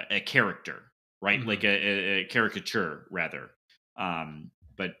a character, right? Like a caricature rather.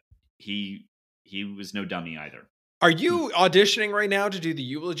 But he was no dummy either. Are you auditioning right now to do the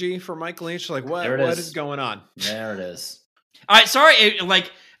eulogy for Mike Leach? Like what is going on? There it is. Sorry.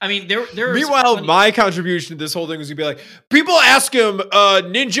 There. Meanwhile, my contribution to this whole thing was to be like, people ask him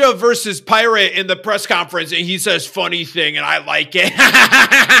ninja versus pirate in the press conference, and he says funny thing, and I like it.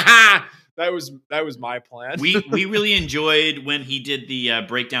 That was my plan. We really enjoyed when he did the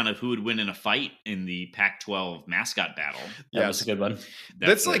breakdown of who would win in a fight in the Pac-12 mascot battle. That was a good one.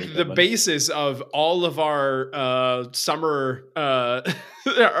 That's like the basis of all of our summer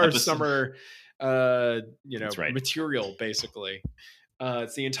summer right. material, basically.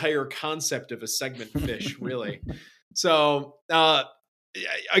 It's the entire concept of a segment fish, really. So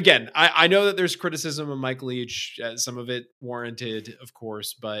again, I know that there's criticism of Mike Leach, some of it warranted, of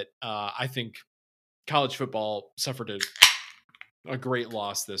course, but I think college football suffered a great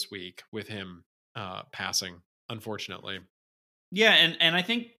loss this week with him passing, unfortunately. Yeah, and I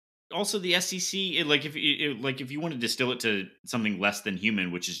think also the SEC, if you want to distill it to something less than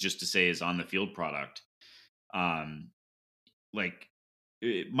human, which is just to say is on the field product,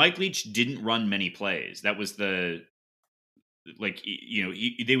 Mike Leach didn't run many plays. That was they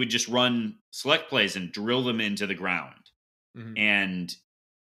would just run select plays and drill them into the ground. Mm-hmm. And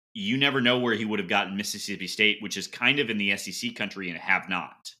you never know where he would have gotten Mississippi State, which is kind of in the SEC country and have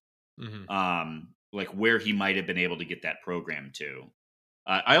not. Mm-hmm. Where he might have been able to get that program to.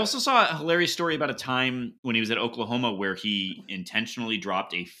 I also saw a hilarious story about a time when he was at Oklahoma where he intentionally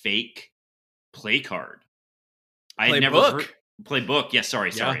dropped a fake play card. Playbook. Yes.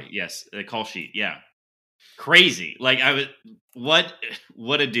 Sorry. Yes. The call sheet. Yeah. Crazy. What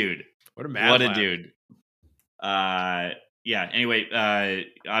a dude. What a dude. Yeah. Anyway,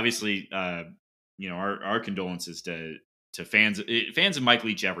 obviously, our condolences to fans of Mike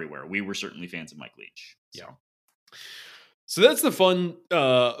Leach everywhere. We were certainly fans of Mike Leach. So. Yeah. So that's the fun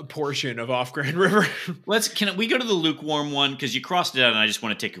portion of Off Grand River. Can we go to the lukewarm one? Because you crossed it out, and I just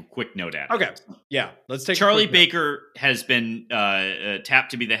want to take a quick note at it. Okay. Yeah. Let's take Charlie Baker has been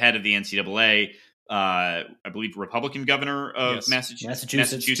tapped to be the head of the NCAA. I believe, Republican governor of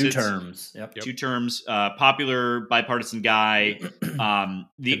Massachusetts. 2 terms. Yep. 2 terms. Popular, bipartisan guy.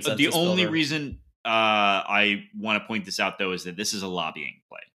 The only reason I want to point this out, though, is that this is a lobbying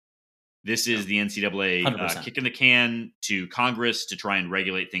play. This is the NCAA kicking the can to Congress to try and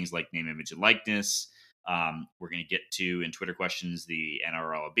regulate things like name, image, and likeness. We're going to get to, in Twitter questions, the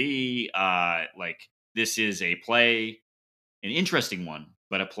NRLB. This is a play, an interesting one,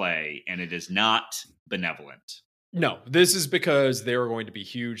 but a play, and it is not benevolent. No, this is because there are going to be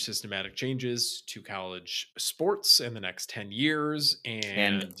huge systematic changes to college sports in the next 10 years.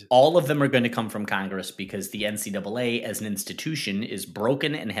 And all of them are going to come from Congress because the NCAA as an institution is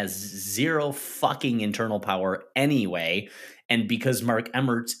broken and has zero fucking internal power anyway. And because Mark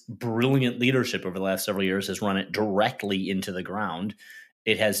Emmert's brilliant leadership over the last several years has run it directly into the ground,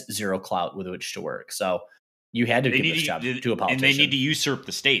 it has zero clout with which to work. So you had to give this job to a politician, and they need to usurp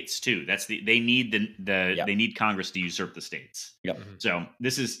the states too. They need they need Congress to usurp the states. Yep. So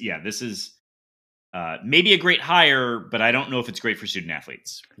this is maybe a great hire, but I don't know if it's great for student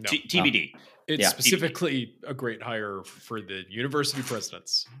athletes. No. TBD. It's specifically a great hire for the university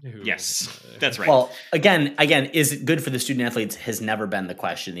presidents. That's right. Well, again, is it good for the student athletes has never been the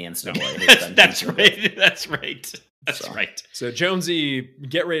question the NCAA has been. That's right. That's right. So Jonesy,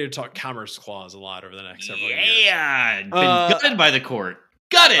 get ready to talk Commerce Clause a lot over the next several years. Yeah, been gutted by the court.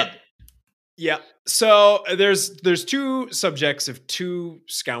 Gutted. Yeah. So there's 2 subjects of 2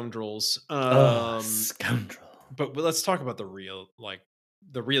 scoundrels. Scoundrel. But let's talk about the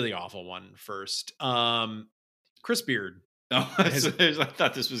really awful one first. Chris Beard. Oh, I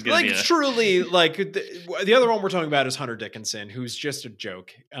thought this was going to be truly the other one we're talking about is Hunter Dickinson, who's just a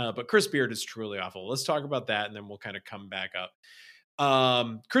joke. But Chris Beard is truly awful. Let's talk about that, and then we'll kind of come back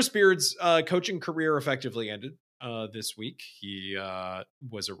up. Chris Beard's coaching career effectively ended this week. He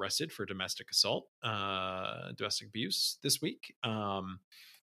was arrested for domestic assault, domestic abuse this week.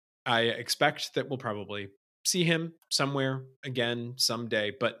 I expect that we'll probably see him somewhere again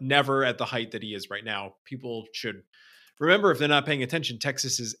someday, but never at the height that he is right now. People should remember, if they're not paying attention,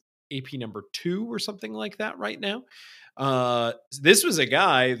 Texas is AP number 2 or something like that right now. This was a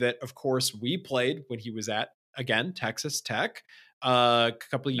guy that, of course, we played when he was at, again, Texas Tech a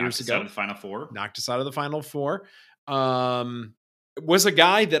couple of years ago. Knocked us out of the Final Four. Was a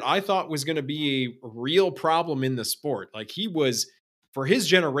guy that I thought was going to be a real problem in the sport. He was, for his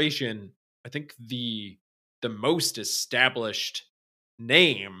generation, I think the most established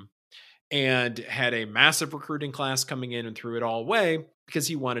name, and had a massive recruiting class coming in and threw it all away because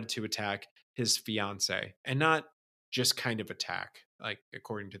he wanted to attack his fiance, and not just kind of attack,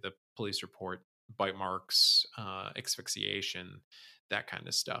 according to the police report, bite marks, asphyxiation, that kind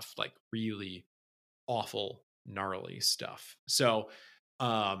of stuff, really awful, gnarly stuff. So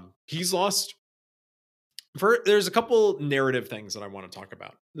he's lost. There's a couple narrative things that I want to talk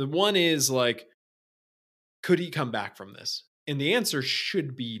about. The one is could he come back from this? And the answer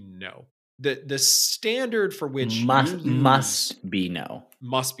should be no. The standard for which must be no.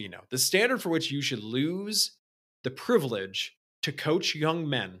 The standard for which you should lose the privilege to coach young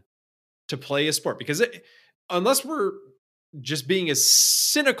men to play a sport, because unless we're just being as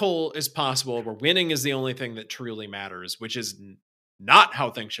cynical as possible, where winning is the only thing that truly matters, which is not how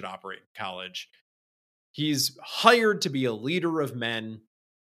things should operate in college. He's hired to be a leader of men,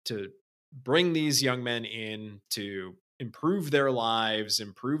 to bring these young men in to improve their lives,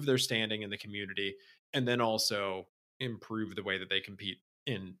 improve their standing in the community, and then also improve the way that they compete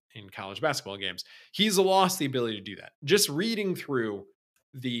in college basketball games. He's lost the ability to do that. Just reading through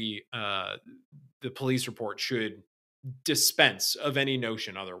the police report should dispense of any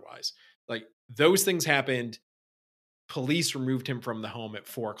notion otherwise. Those things happened. Police removed him from the home at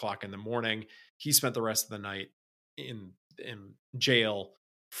 4:00 in the morning. He spent the rest of the night in jail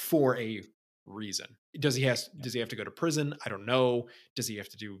for a reason. Does he have to go to prison? I don't know. Does he have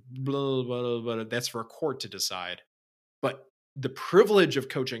to do blah, blah, blah, blah? That's for a court to decide. But the privilege of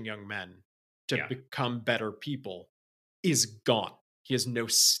coaching young men to become better people is gone. He has no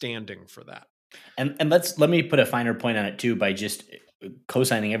standing for that. And let me put a finer point on it too, by just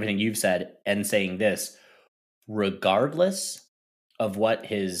co-signing everything you've said and saying this: regardless of what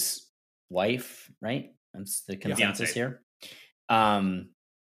his wife, right? That's the consensus here. I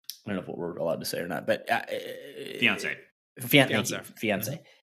don't know what we're allowed to say or not, but fiance.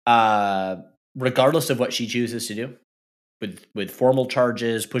 Regardless of what she chooses to do with formal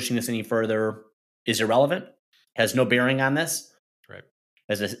charges, pushing this any further is irrelevant, has no bearing on this. Right.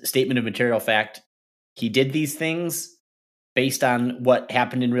 As a statement of material fact, he did these things based on what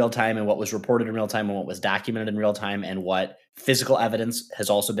happened in real time and what was reported in real time and what was documented in real time and what physical evidence has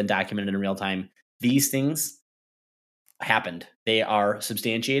also been documented in real time. these things happened. They are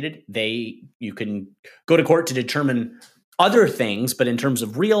substantiated. You can go to court to determine other things, but in terms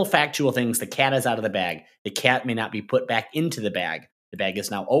of real factual things, the cat is out of the bag. The cat may not be put back into the bag. The bag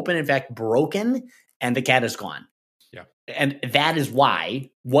is now open, in fact, broken, and the cat is gone. Yeah. And that is why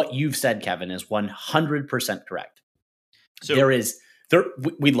what you've said, Kevin, is 100% correct. So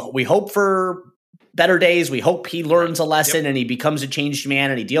we hope for better days. We hope he learns a lesson and he becomes a changed man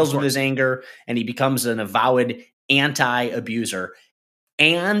and he deals with his anger and he becomes an avowed anti-abuser.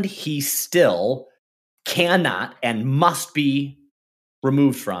 And he still cannot and must be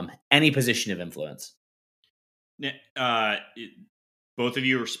removed from any position of influence. Both of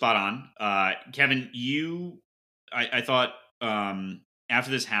you are spot on. Kevin, I thought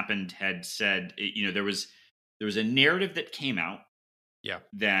after this happened had said, there was a narrative that came out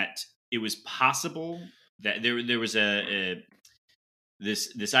that it was possible that there was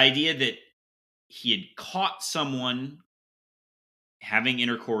this idea that he had caught someone having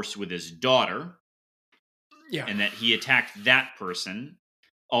intercourse with his daughter, and that he attacked that person.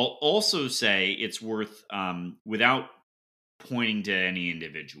 I'll also say it's worth, without pointing to any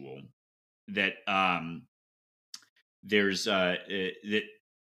individual, that there's that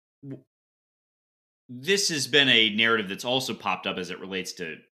this has been a narrative that's also popped up as it relates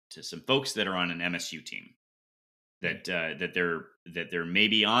to some folks that are on an MSU team that they're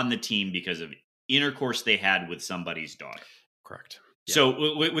maybe on the team because of intercourse they had with somebody's daughter. Correct. Yeah.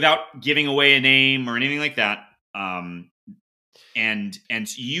 So without giving away a name or anything like that, and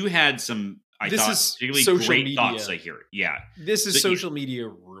you had some, I thought, particularly great thoughts. I hear it. Yeah, this is social media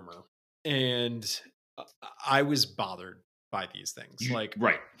rumor, and I was bothered by these things.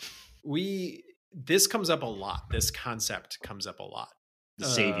 This comes up a lot. This concept comes up a lot. The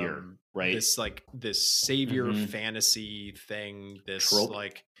savior, right? This savior fantasy thing. This trope.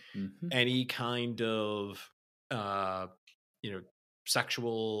 Any kind of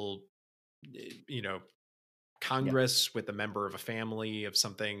sexual congress with a member of a family of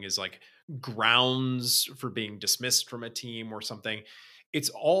something is like grounds for being dismissed from a team or something. It's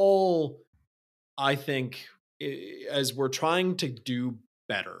all, I think, as we're trying to do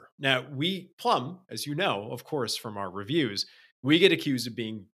better. Now, Plum, as you know, of course, from our reviews, we get accused of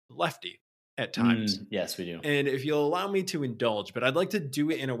being lefty at times. Yes, we do. And if you'll allow me to indulge, but I'd like to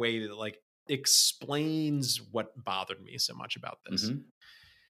do it in a way that explains what bothered me so much about this.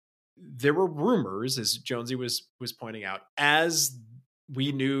 There were rumors, as Jonesy was pointing out, as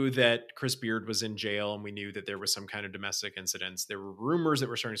we knew that Chris Beard was in jail and we knew that there was some kind of domestic incidents. There were rumors that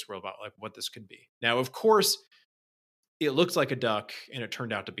were starting to swirl about what this could be. Now, of course, it looked like a duck and it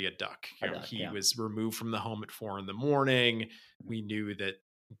turned out to be a duck. He was removed from the home at 4 a.m. We knew that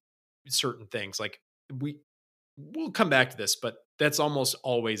certain things we'll come back to this, but that's almost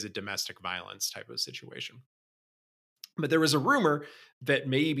always a domestic violence type of situation. But there was a rumor that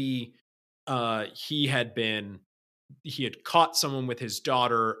maybe he had caught someone with his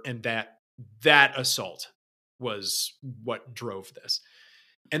daughter and that assault was what drove this.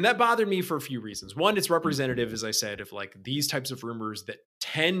 And that bothered me for a few reasons. One, it's representative, as I said, of these types of rumors that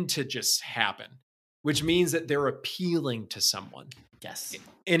tend to just happen, which means that they're appealing to someone. Yes.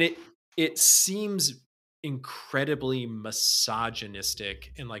 And it seems incredibly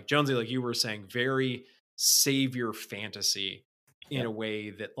misogynistic and, like Jonesy, like you were saying, very savior fantasy in a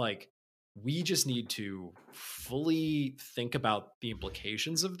way that we just need to fully think about the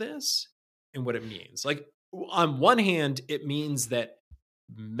implications of this and what it means. On one hand, it means that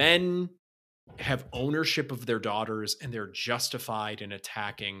men have ownership of their daughters and they're justified in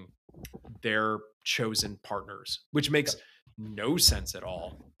attacking their chosen partners, which makes no sense at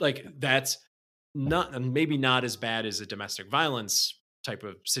all. That's maybe not as bad as a domestic violence type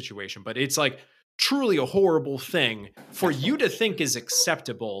of situation, but it's truly a horrible thing for you to think is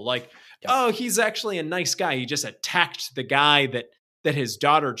acceptable. Oh, he's actually a nice guy. He just attacked the guy that his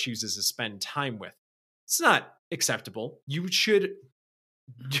daughter chooses to spend time with. It's not acceptable. You should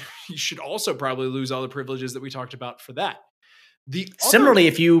also probably lose all the privileges that we talked about for that. Similarly,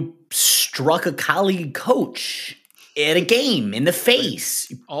 if you struck a colleague coach at a game in the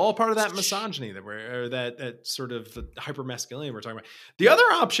face, all part of that misogyny that sort of hypermasculinity we're talking about. The other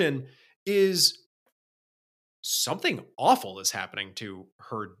option is something awful is happening to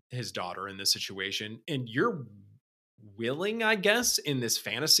his daughter in this situation, and you're willing, I guess, in this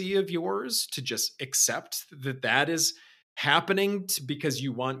fantasy of yours to just accept that is happening because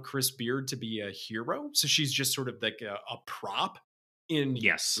you want Chris Beard to be a hero. So she's just sort of like a prop in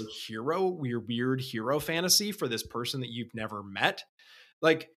your weird hero fantasy for this person that you've never met.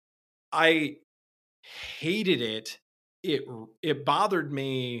 I hated it. It bothered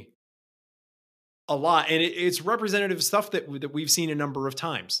me a lot, and it's representative stuff that we've seen a number of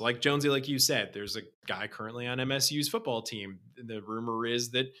times. Like Jonesy, like you said, there's a guy currently on MSU's football team. The rumor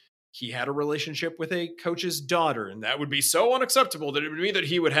is that he had a relationship with a coach's daughter, and that would be so unacceptable that it would mean that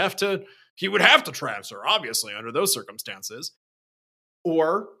he would have to transfer, obviously, under those circumstances.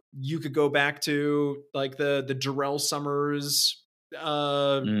 Or you could go back to like the Jarrell Summers,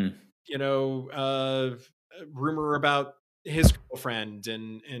 rumor about his girlfriend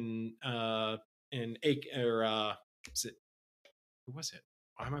and is it, who was it?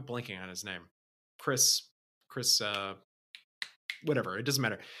 Why am I blanking on his name? Chris, whatever. It doesn't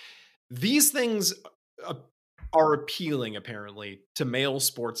matter. These things are appealing, apparently, to male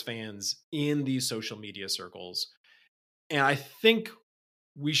sports fans in these social media circles. And I think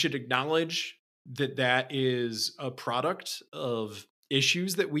we should acknowledge that that is a product of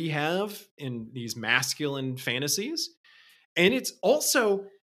issues that we have in these masculine fantasies. And it's also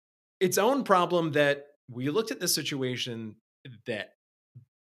its own problem that we looked at this situation that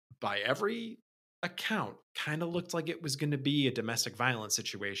by every account kind of looked like it was going to be a domestic violence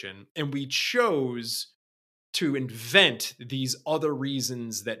situation. And we chose to invent these other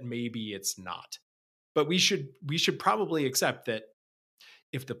reasons that maybe it's not. But we should probably accept that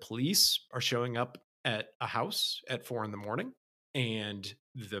if the police are showing up at a house at 4 a.m. and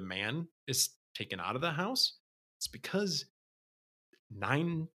the man is taken out of the house, it's because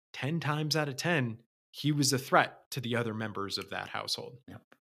 9-10 times out of 10, he was a threat to the other members of that household. Yep.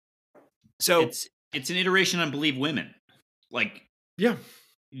 So it's an iteration on Believe Women. Like, yeah,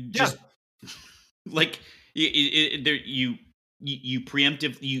 just like you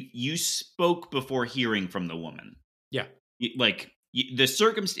preemptive, you spoke before hearing from the woman. Yeah. The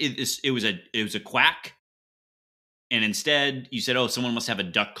circumstance, it was a quack. And instead you said, oh, someone must have a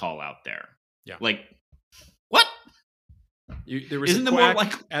duck call out there. Yeah. Like, what? There was a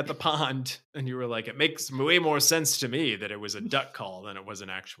quack at the pond, and you were like, it makes way more sense to me that it was a duck call than it was an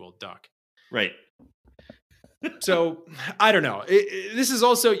actual duck. Right. So I don't know. This is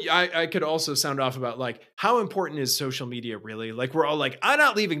also, I could also sound off about like, how important is social media really? Like, we're all like, I'm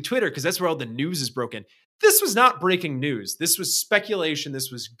not leaving Twitter because that's where all the news is broken. This was not breaking news. This was speculation. This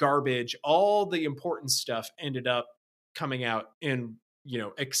was garbage. All the important stuff ended up coming out in,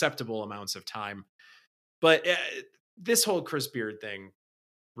 acceptable amounts of time. But this whole Chris Beard thing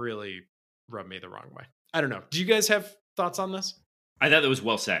really rubbed me the wrong way. I don't know. Do you guys have thoughts on this? I thought that was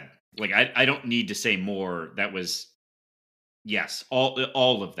well said. Like, I don't need to say more. That was, yes,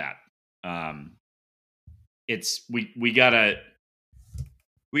 all of that. It's we gotta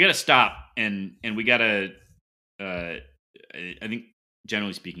stop and we gotta I think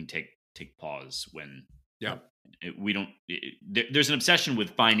generally speaking take pause when there's an obsession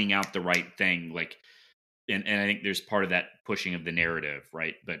with finding out the right thing, like, and I think there's part of that pushing of the narrative,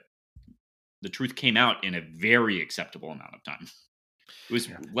 right? But the truth came out in a very acceptable amount of time. It was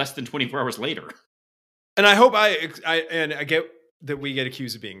less than 24 hours later. And I hope I get that we get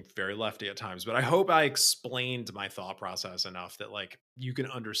accused of being very lefty at times, but I hope I explained my thought process enough that like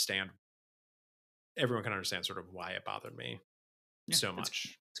everyone can understand sort of why it bothered me so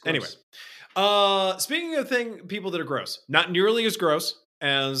much. It's anyway, speaking of people that are gross, not nearly as gross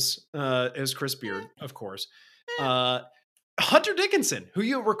as Chris Beard, of course. Hunter Dickinson, who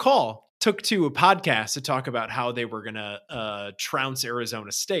you'll recall took to a podcast to talk about how they were going to trounce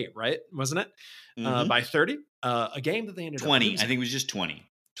Arizona State, right? Wasn't it? By 30? A game that they ended 20. up losing. I think it was just 20.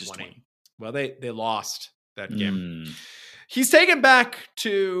 Just 20. Well, they lost that game. He's taken back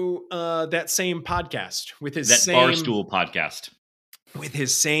to that same podcast with his Barstool podcast. With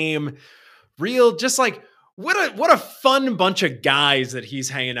his same real, just like, what a fun bunch of guys that he's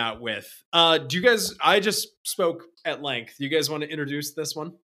hanging out with. Do you guys, I just spoke at length. Do you guys want to introduce this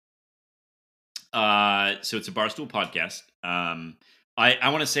one? So it's a Barstool podcast. I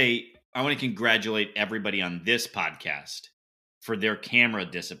want to congratulate everybody on this podcast for their camera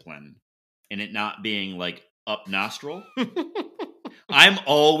discipline and it not being like up nostril. I'm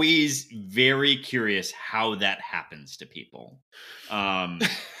always very curious how that happens to people.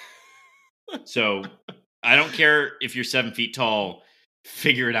 So I don't care if you're 7 feet tall,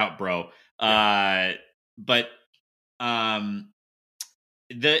 figure it out, bro. But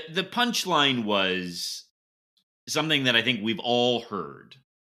the punchline was something that I think we've all heard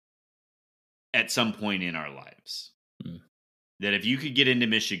at some point in our lives. That if you could get into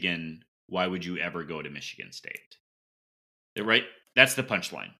Michigan, why would you ever go to Michigan State? Right? That's the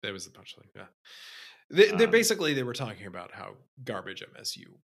punchline. That was the punchline. Yeah. They were talking about how garbage MSU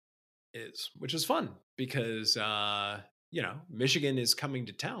is, which is fun because, Michigan is coming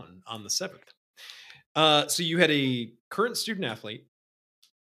to town on the 7th. So you had a current student athlete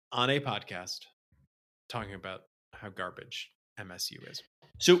on a podcast talking about how garbage MSU is.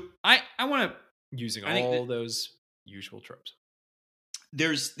 So I want to using all those usual tropes.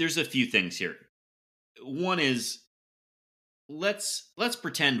 There's a few things here. One is let's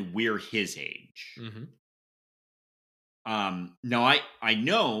pretend we're his age. Mm-hmm. Now I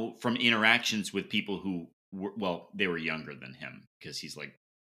know from interactions with people who were, they were younger than him because he's like,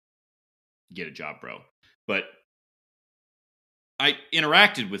 get a job, bro. But I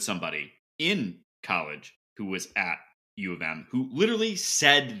interacted with somebody in college who was at U of M who literally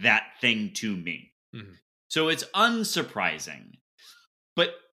said that thing to me. Mm-hmm. So it's unsurprising.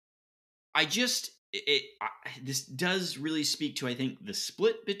 But this does really speak to, I think, the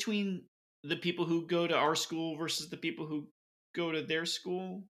split between the people who go to our school versus the people who go to their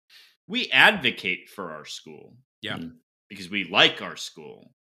school. We advocate for our school. Yeah. Because we like our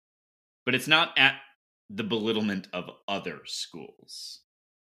school. But it's not at the belittlement of other schools.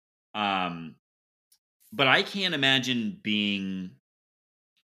 But I can't imagine being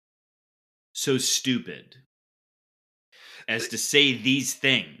so stupid as to say these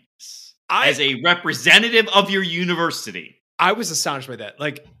things as a representative of your university. I was astonished by that.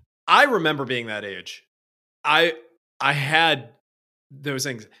 Like, I remember being that age. I had those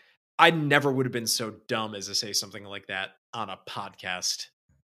things. I never would have been so dumb as to say something like that on a podcast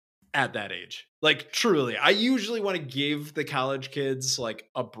at that age. Like, truly, I usually want to give the college kids like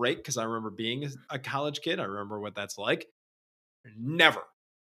a break because I remember being a college kid. I remember what that's like. Never,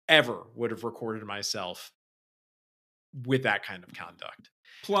 ever would have recorded myself with that kind of conduct.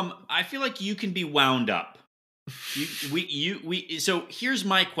 Plum, I feel like you can be wound up. So here's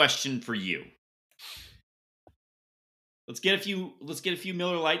my question for you. Let's get a few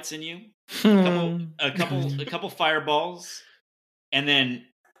Miller Lights in you. A couple fireballs, and then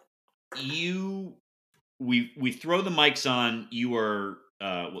we throw the mics on. You are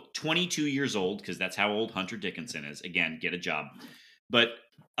 22 years old because that's how old Hunter Dickinson is. Again, get a job. But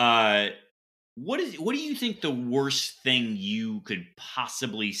what do you think the worst thing you could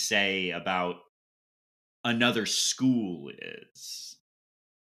possibly say about another school is?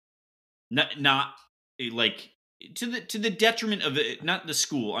 Not like to the detriment of it, not the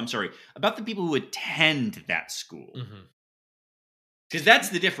school. I'm sorry, about the people who attend that school. Because that's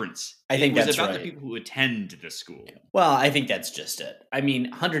the difference. I think it was that's about right. the people who attend the school. Well, I think that's just it. I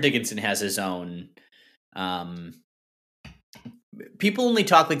mean, Hunter Dickinson has his own. People only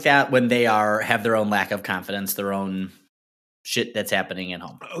talk like that when they have their own lack of confidence, their own shit that's happening at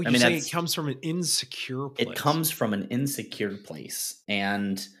home. Oh, you're saying it comes from an insecure place. It comes from an insecure place,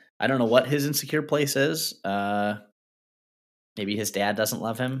 and I don't know what his insecure place is. Maybe his dad doesn't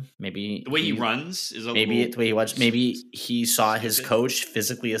love him. Maybe the way he runs is maybe the way he watches. Maybe he saw his coach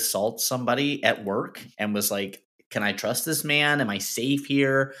physically assault somebody at work and was like, "Can I trust this man? Am I safe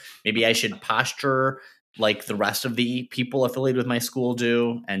here? Maybe I should posture like the rest of the people affiliated with my school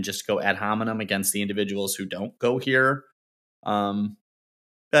do, and just go ad hominem against the individuals who don't go here." I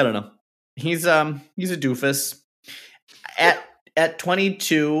don't know. He's a doofus. At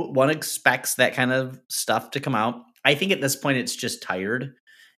 22, one expects that kind of stuff to come out. I think at this point it's just tired,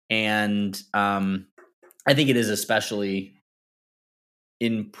 and I think it is especially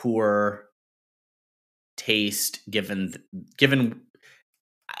in poor taste given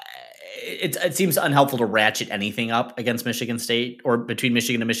it seems unhelpful to ratchet anything up against Michigan State or between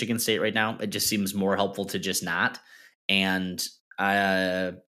Michigan and Michigan State right now. It just seems more helpful to just not. And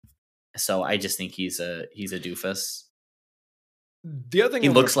so I just think he's a doofus. The other thing he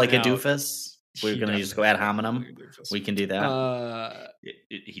looks like a doofus. We're gonna just go ad hominem. We can do that.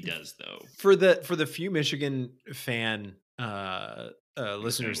 He does though. For the few Michigan fan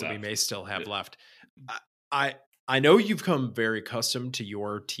listeners that we may still have left, I know you've come very accustomed to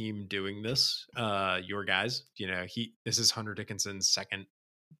your team doing this. Your guys, this is Hunter Dickinson's second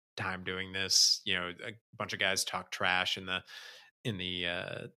time doing this. A bunch of guys talk trash in the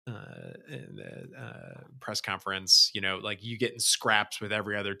press conference, like you get in scraps with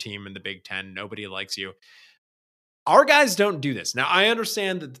every other team in the Big Ten. Nobody likes you. Our guys don't do this. Now, I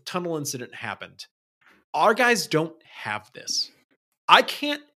understand that the tunnel incident happened. Our guys don't have this. I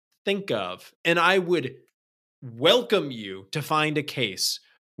can't think of, and I would welcome you to find a case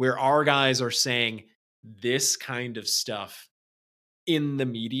where our guys are saying this kind of stuff in the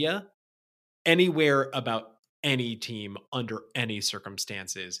media anywhere about any team under any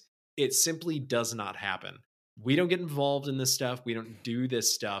circumstances. It simply does not happen. We don't get involved in this stuff. We don't do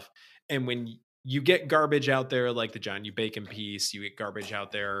this stuff. And when you get garbage out there like the John U. Bacon piece, you get garbage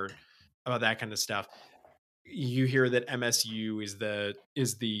out there about that kind of stuff. You hear that MSU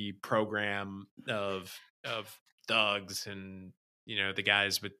is the program of thugs and the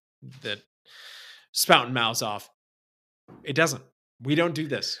guys that spouting mouths off. It doesn't. We don't do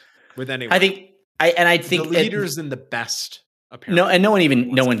this with anyone. I think the leaders and the best. Apparently,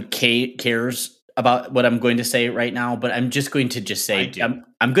 no one cares about what I'm going to say right now. But I'm just going to say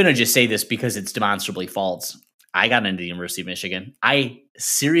I'm going to just say this because it's demonstrably false. I got into the University of Michigan. I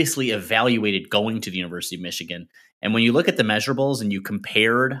seriously evaluated going to the University of Michigan, and when you look at the measurables and you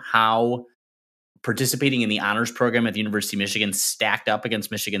compared how participating in the honors program at the University of Michigan stacked up against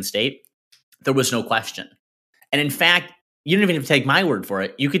Michigan State, there was no question. And in fact, you don't even have to take my word for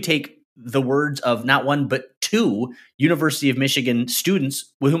it. You could take the words of not one, but two University of Michigan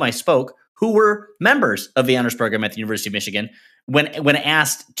students with whom I spoke, who were members of the honors program at the University of Michigan, when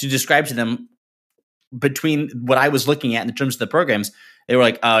asked to describe to them between what I was looking at in terms of the programs, they were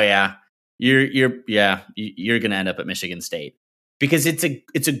like, "Oh yeah, you're going to end up at Michigan State." Because it's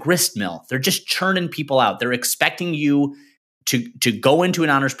a grist mill. They're just churning people out. They're expecting you to go into an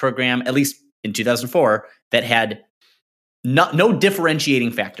honors program, at least in 2004, that had no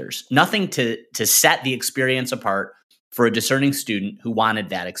differentiating factors, nothing to set the experience apart for a discerning student who wanted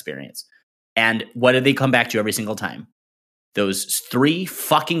that experience. And what did they come back to every single time? Those three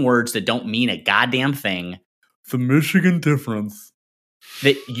fucking words that don't mean a goddamn thing. The Michigan difference.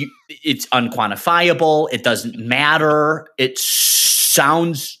 It's unquantifiable. It doesn't matter. It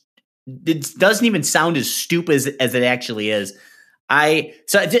doesn't even sound as stupid as it actually is. And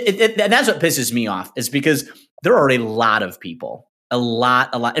that's what pisses me off, is because there are a lot of people, a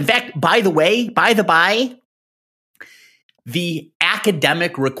lot. In fact, by the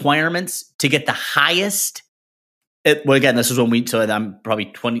academic requirements to get the highest. Again, this is so I'm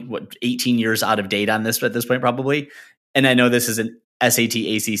probably 18 years out of date on this at this point, probably. And I know this is an SAT,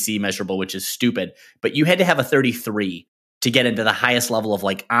 ACC measurable, which is stupid, but you had to have a 33 to get into the highest level of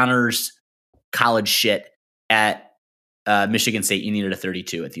like honors college shit at Michigan State. You needed a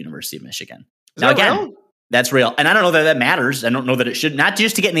 32 at the University of Michigan. Now, again, real? That's real. And I don't know that matters. I don't know that it should, not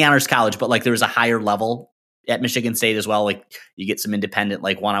just to get in the honors college, but like there's a higher level at Michigan State as well. Like you get some independent,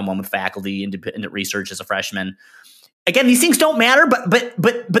 like one-on-one with faculty, independent research as a freshman. Again, these things don't matter,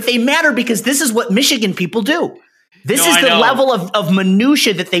 but they matter because this is what Michigan people do. This is the level of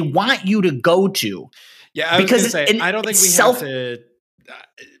minutia that they want you to go to. Yeah, I was going to say, I don't think we have to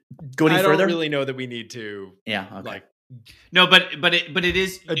go any further. I don't really know that we need to. Yeah, okay. No, but it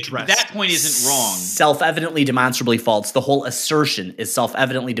is addressed. That point isn't wrong. Self-evidently demonstrably false. The whole assertion is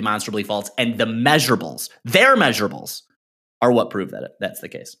self-evidently demonstrably false, and the measurables, their measurables, are what prove that that's the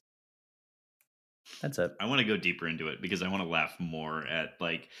case. That's it. I want to go deeper into it because I want to laugh more at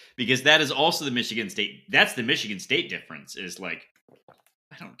because that is also the Michigan State. That's the Michigan State difference is like,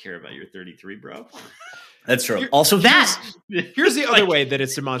 I don't care about your 33, bro. That's true. Here's the other way that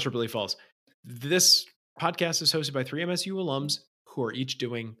it's demonstrably false. This podcast is hosted by 3 MSU alums who are each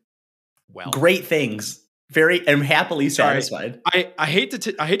doing well. Great things. I'm happily satisfied. I hate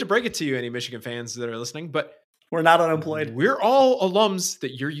to break it to you, any Michigan fans that are listening, but we're not unemployed. We're all alums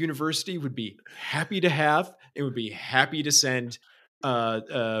that your university would be happy to have. It would be happy to send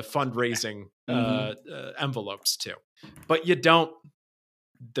fundraising envelopes to, but you don't.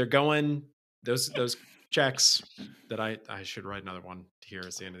 They're going those checks that I should write another one here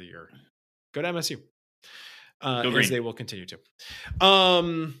at the end of the year. Go to MSU, as they will continue to.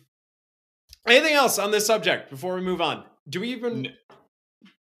 Anything else on this subject before we move on? Do we even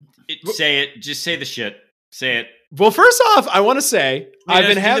say it? Just say the shit. Say it. Well, first off, I want to say I've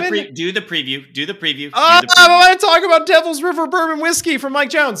been having do the preview. Do the preview. I want to talk about Devil's River Bourbon Whiskey from Mike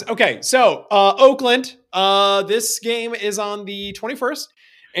Jones. Okay, so Oakland. This game is on the 21st,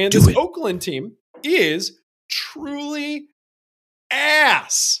 and this Oakland team is truly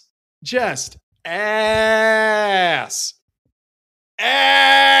ass. Just ass.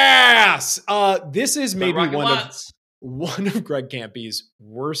 This is maybe one of Greg Campy's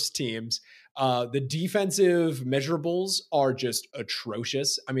worst teams. The defensive measurables are just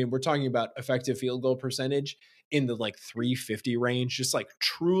atrocious. I mean, we're talking about effective field goal percentage in the 350 range, just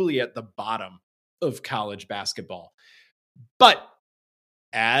truly at the bottom of college basketball. But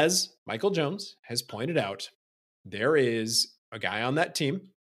as Michael Jones has pointed out, there is a guy on that team,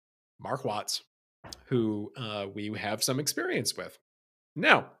 Mark Watts, who we have some experience with.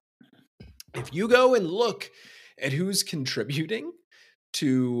 Now, if you go and look at who's contributing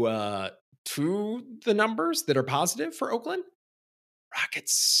to the numbers that are positive for Oakland,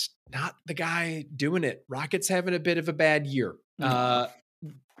 Rockets not the guy doing it. Rockets having a bit of a bad year. Plum,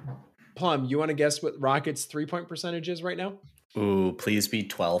 you want to guess what Rockets 3-point percentage is right now? Ooh, please be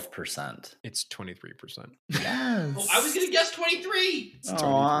 12%. It's 23%. Yes. I was going to guess 23. It's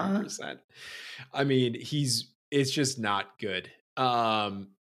 23%. I mean, it's just not good.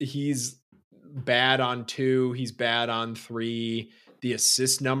 He's bad on 2. He's bad on 3. The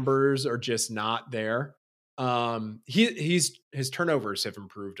assist numbers are just not there. His turnovers have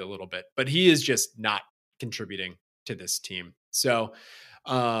improved a little bit, but he is just not contributing to this team. So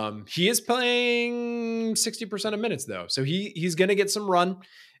he is playing 60% of minutes though. So he's going to get some run.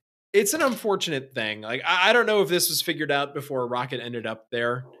 It's an unfortunate thing. Like, I don't know if this was figured out before Rocket ended up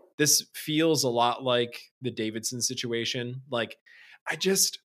there. This feels a lot like the Davidson situation. Like,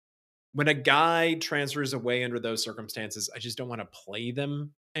 when a guy transfers away under those circumstances, I just don't want to play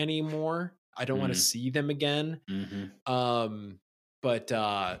them anymore. I don't want to see them again. But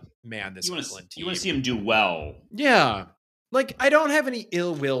man, this Oakland team. You want to see him do well. Yeah. Like, I don't have any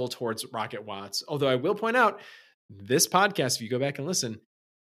ill will towards Rocket Watts. Although I will point out, this podcast, if you go back and listen,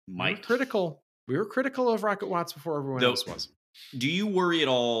 we were critical of Rocket Watts before everyone else was. Do you worry at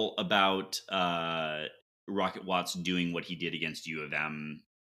all about Rocket Watts doing what he did against U of M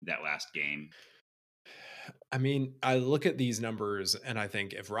that last game? I mean, I look at these numbers and I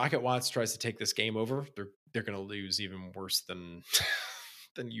think if Rocket Watts tries to take this game over, they're going to lose even worse than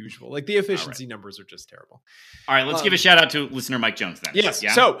usual. Like, the efficiency numbers are just terrible. All right, let's give a shout out to listener Mike Jones then. Yes.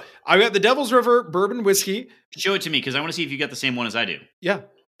 Yeah? So I got the Devil's River Bourbon Whiskey. Show it to me because I want to see if you got the same one as I do. Yeah.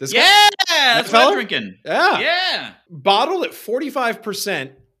 That's what I'm drinking. Yeah. Bottled at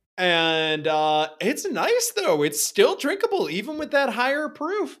 45%. And it's nice, though. It's still drinkable, even with that higher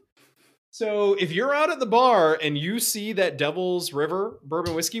proof. So if you're out at the bar and you see that Devil's River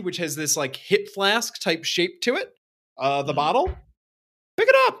Bourbon Whiskey, which has this like hip flask type shape to it, the bottle, pick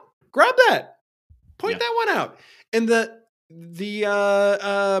it up, grab that, point that one out. And the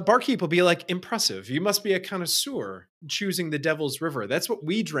barkeep will be like, impressive. You must be a connoisseur choosing the Devil's River. That's what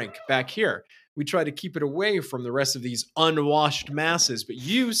we drink back here. We try to keep it away from the rest of these unwashed masses. But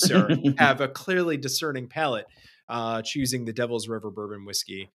you, sir, have a clearly discerning palate, choosing the Devil's River Bourbon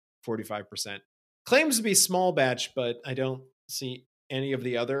Whiskey, 45%. Claims to be small batch, but I don't see any of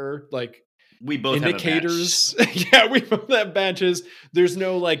the other like we both indicators. Yeah, we both have batches. There's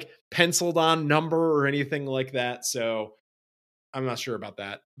no like penciled on number or anything like that. So I'm not sure about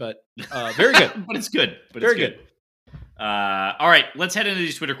that, but very good. But it's good. Very good. All right, let's head into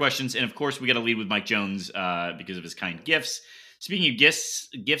these Twitter questions. And of course, we got to lead with Mike Jones because of his kind gifts. Speaking of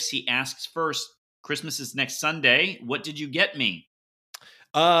gifts, he asks first, Christmas is next Sunday. What did you get me?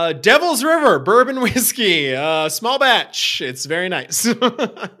 Devil's River Bourbon Whiskey, small batch. It's very nice.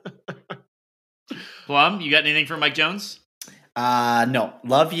 Plum, you got anything for Mike Jones? No.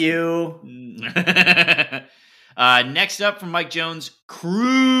 Love you. Next up from Mike Jones,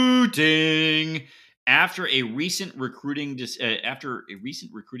 recruiting. After a recent recruiting decision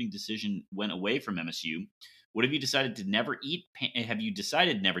went away from MSU, what have you decided to never eat? Have you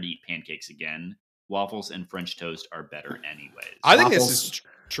decided never to eat pancakes again? Waffles and French toast are better anyways. I think this is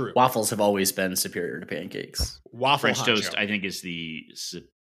true. Waffles have always been superior to pancakes. French toast, I think, is the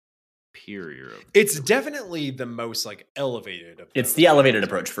superior. It's definitely the most like elevated approach. It's the elevated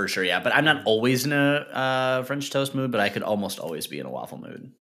approach for sure, yeah. But I'm not always in a French toast mood, but I could almost always be in a waffle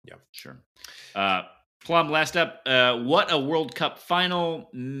mood. Yeah, sure. Plum, last up, what a World Cup final.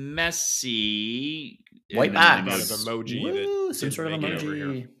 Messi. White box. Emoji. Woo, some sort of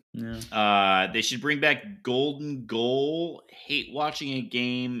emoji. Yeah. They should bring back golden goal. Hate watching a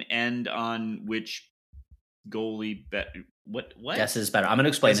game end on which goalie bet. What? Guess is better. I'm going to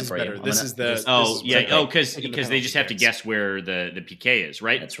explain it for you. Because they just have to guess where the PK is,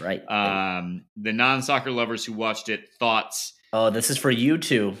 right? That's right. The non-soccer lovers who watched it, thoughts. Oh, this is for you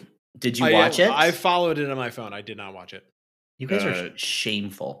two. Did you watch it? I followed it on my phone. I did not watch it. You guys are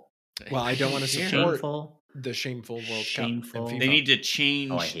shameful. Well, I don't want to support the shameful World Cup. They need to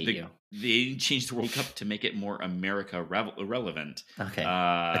change. Oh, I hate you. They need to change the World Cup to make it more America relevant. Okay.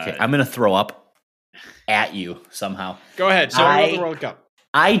 I'm going to throw up at you somehow. Go ahead. So about the World Cup.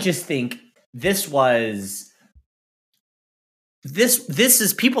 I just think this is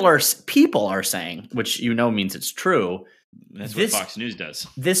people are saying, which you know means it's true. That's what Fox News does.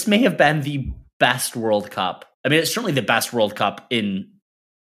 This may have been the best World Cup. I mean, it's certainly the best World Cup in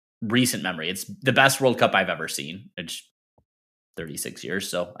recent memory. It's the best World Cup I've ever seen. It's 36 years,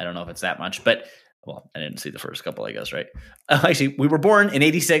 so I don't know if it's that much. But, well, I didn't see the first couple, I guess, right? Actually, we were born in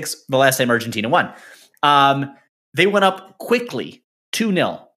 86, the last time Argentina won. They went up quickly,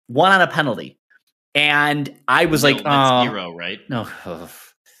 2-0, one on a penalty. And I was like, that's 0, right? No,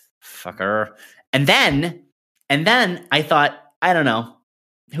 fucker. And then I thought, I don't know,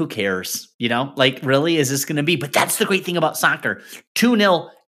 who cares? You know, like, really, is this going to be? But that's the great thing about soccer. 2-0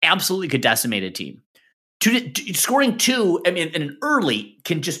 absolutely could decimate a team. Scoring 2, I mean, in an early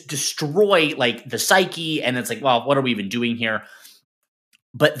can just destroy like the psyche. And it's like, well, what are we even doing here?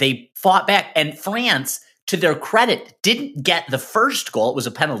 but they fought back. And France, to their credit, didn't get the first goal. It was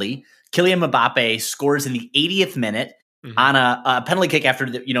a penalty. Kylian Mbappe scores in the 80th minute on a penalty kick after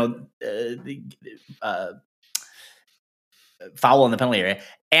the foul in the penalty area.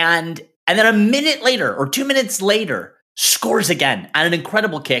 And then a minute later or 2 minutes later, scores again on an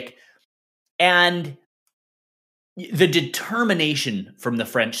incredible kick. And the determination from the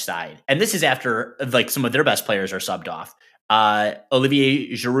French side, and this is after like some of their best players are subbed off.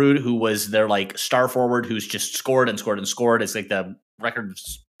 Olivier Giroud, who was their like star forward, who's just scored and scored and scored. It's like the record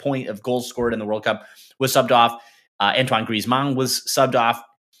point of goals scored in the World Cup, was subbed off. Antoine Griezmann was subbed off.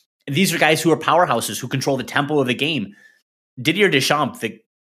 These are guys who are powerhouses who control the tempo of the game. Didier Deschamps, the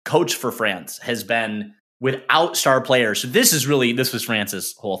coach for France, has been without star players. So this was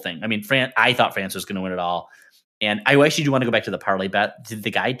France's whole thing. I mean, I thought France was going to win it all. And I actually do want to go back to the parlay bet. Did the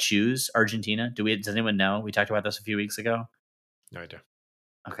guy choose Argentina? Does anyone know? We talked about this a few weeks ago. No idea.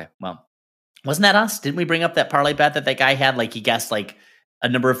 Okay. Well, wasn't that us? Didn't we bring up that parlay bet that guy had? Like he guessed like a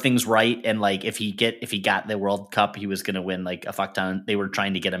number of things right. And like, if he got the World Cup, he was going to win like a fuck ton. They were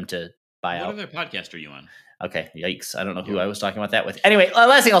trying to get him to buy out. What other podcast are you on? Okay. Yikes. I don't know who I was talking about that with. Anyway,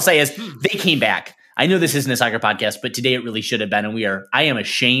 last thing I'll say is they came back. I know this isn't a soccer podcast, but today it really should have been. And I am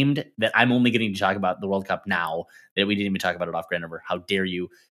ashamed that I'm only getting to talk about the World Cup now, that we didn't even talk about it off Grand River. How dare you?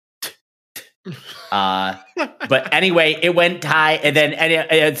 But anyway, it went tie. And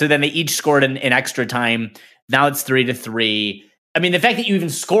then, so then they each scored in extra time. Now it's 3-3. I mean, the fact that you even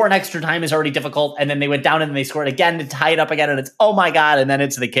score in extra time is already difficult. And then they went down and they scored again to tie it up again. And it's, oh my God. And then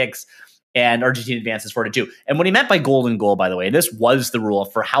it's the kicks. And Argentina advances 4-2. And what he meant by golden goal, by the way, this was the rule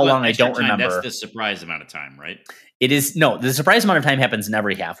for how long I don't remember. That's the surprise amount of time, right? It is. No, the surprise amount of time happens in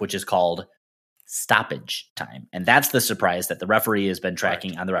every half, which is called stoppage time. And that's the surprise that the referee has been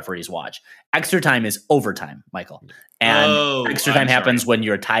tracking on the referee's watch. Extra time is overtime, Michael. And extra time happens when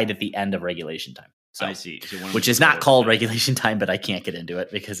you're tied at the end of regulation time. So, I see. So which is not called regulation time, but I can't get into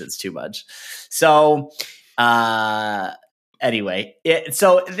it because it's too much. So, anyway,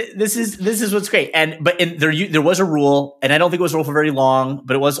 this is what's great. But there was a rule, and I don't think it was a rule for very long,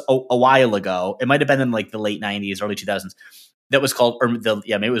 but it was a while ago. It might have been in like the late 90s, early 2000s. That was called,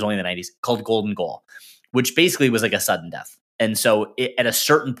 maybe it was only in the 90s, called golden goal, which basically was like a sudden death. And so at a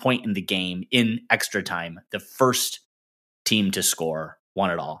certain point in the game, in extra time, the first team to score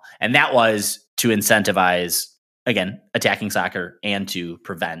won it all. And that was to incentivize, again, attacking soccer and to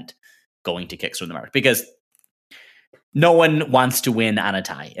prevent going to kicks from the mark. Because no one wants to win on a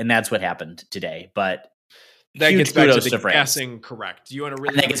tie, and that's what happened today. But that gets back to the guessing, correct? Do you want to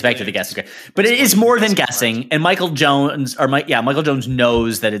really? That gets back to the guessing, but it is more than guessing. Correct. And Michael Jones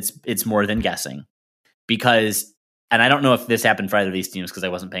knows that it's more than guessing, because, and I don't know if this happened for either of these teams because I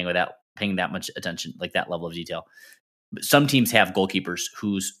wasn't paying that much attention, like that level of detail. But some teams have goalkeepers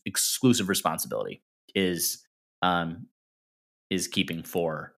whose exclusive responsibility is keeping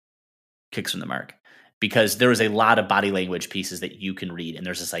for kicks from the mark. Because there is a lot of body language pieces that you can read, and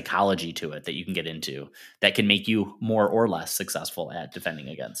there's a psychology to it that you can get into that can make you more or less successful at defending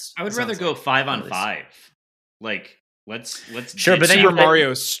against. I would rather go 5-on-5. Like, let's sure, but then Super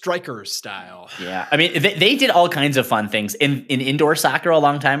Mario Striker style. Yeah, I mean, they did all kinds of fun things in indoor soccer a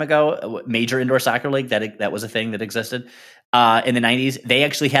long time ago. Major indoor soccer league that was a thing that existed in the 90s. They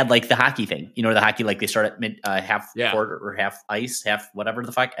actually had like the hockey thing. You know, the hockey, like they start at half court or half ice, half whatever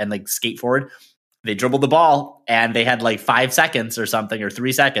the fuck, and like skate forward. They dribbled the ball and they had like 5 seconds or something, or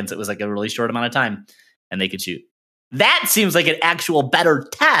 3 seconds. It was like a really short amount of time and they could shoot. That seems like an actual better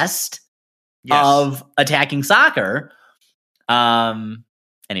test of attacking soccer.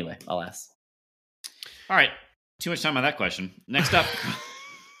 Anyway, I'll ask. All right. Too much time on that question. Next up.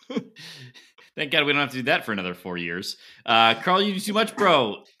 Thank God we don't have to do that for another 4 years. Carl, you do too much,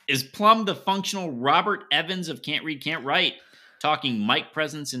 bro. Is Plum the functional Robert Evans of Can't Read, Can't Write? Talking mic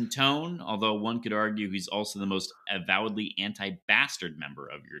presence and tone, although one could argue he's also the most avowedly anti-bastard member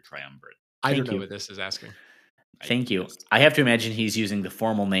of your triumvirate. I don't know what this is asking. Thank you. I have to imagine he's using the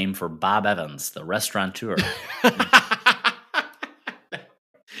formal name for Bob Evans, the restaurateur.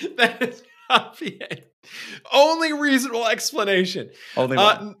 That is not the only reasonable explanation. Only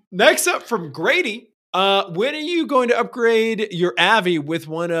one. Next up from Grady. When are you going to upgrade your Avi with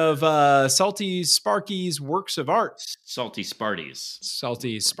one of Salty Sparky's works of art? Salty Sparties.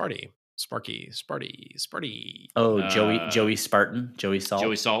 Salty Sparty. Sparty. Oh, Joey Spartan. Joey Salt.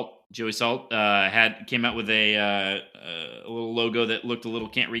 Joey Salt came out with a little logo that looked a little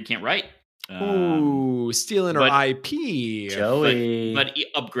can't read, can't write. Ooh, stealing our IP. Joey. But he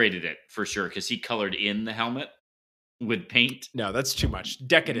upgraded it for sure because he colored in the helmet with paint. No, that's too much.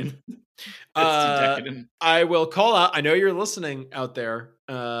 Decadent. That's too decadent. I will call out. I know you're listening out there,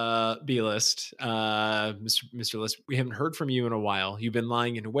 B-List, Mr. List. We haven't heard from you in a while. You've been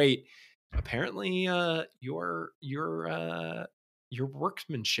lying in wait. Apparently, your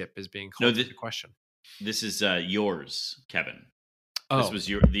workmanship is being called into question. This is yours, Kevin. Oh. This was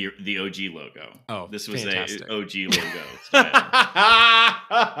the OG logo. Oh, this was fantastic. a OG logo.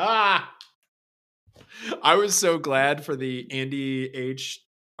 I was so glad for the Andy H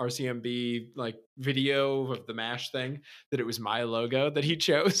RCMB like video of the MASH thing that it was my logo that he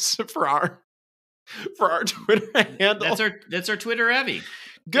chose for our Twitter handle. That's our Twitter Abby.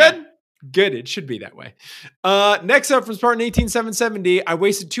 Good. Yeah. Good. It should be that way. Next up from Spartan 18770, I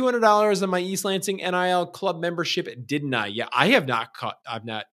wasted $200 on my East Lansing NIL club membership, didn't I? Yeah, I've not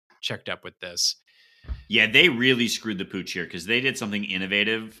checked up with this. Yeah, they really screwed the pooch here because they did something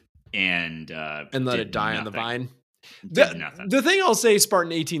innovative and let it die on the vine. The thing I'll say,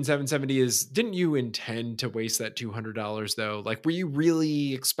 Spartan 18770, is didn't you intend to waste that $200 though? Like, were you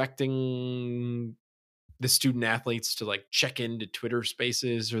really expecting the student athletes to like check into Twitter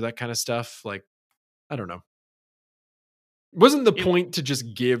Spaces or that kind of stuff? Like, I don't know. Wasn't the point to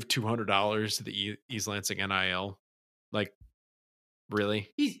just give $200 to the East Lansing NIL? Like,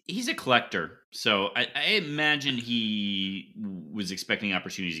 really? He's a collector, so I imagine he was expecting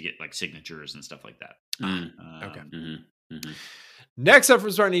opportunities to get like signatures and stuff like that. Okay. Next up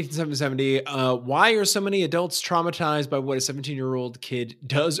from Spartan 18770, why are so many adults traumatized by what a 17-year-old kid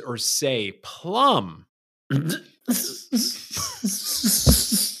does or say? Plum. That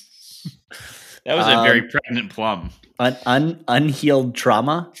was a very pregnant plum. Unhealed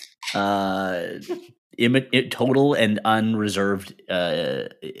trauma, total and unreserved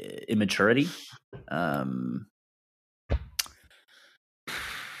immaturity, mental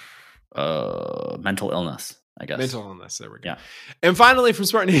illness, I guess. Mental illness, there we go. Yeah. And finally, from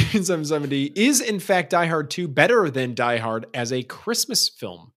Spartan 18770, is in fact Die Hard 2 better than Die Hard as a Christmas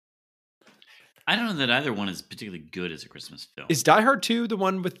film? I don't know that either one is particularly good as a Christmas film. Is Die Hard 2 the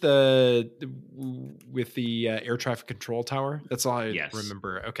one with the air traffic control tower? That's all I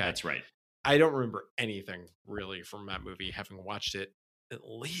remember. Okay. That's right. I don't remember anything really from that movie, having watched it at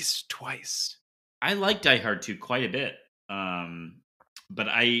least twice. I like Die Hard 2 quite a bit. But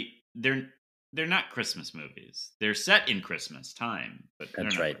they're not Christmas movies. They're set in Christmas time, but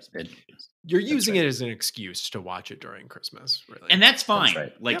that's right. You're using it as an excuse to watch it during Christmas, really. And that's fine.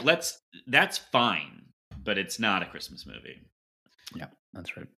 That's right. Like that's fine, but it's not a Christmas movie. Yeah,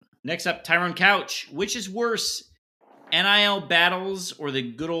 that's right. Next up, Tyrone Couch. Which is worse, NIL battles or the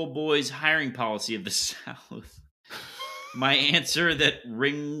good old boys hiring policy of the South? My answer: that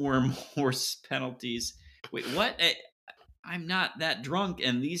ringworm horse penalties. Wait, what? I'm not that drunk,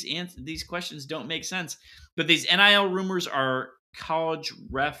 and these questions don't make sense. But these NIL rumors are college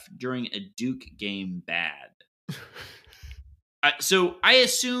ref during a Duke game bad. So I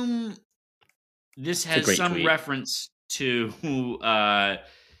assume this has some tweet. Reference to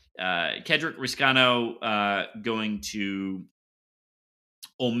Kedrick Riscano going to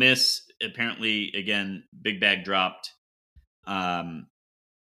Ole Miss. Apparently, again, big bag dropped. I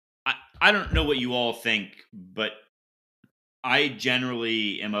don't know what you all think, but I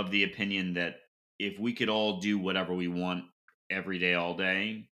generally am of the opinion that if we could all do whatever we want every day, all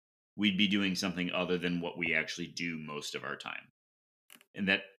day, we'd be doing something other than what we actually do most of our time. And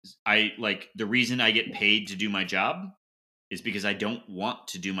that the reason I get paid to do my job is because I don't want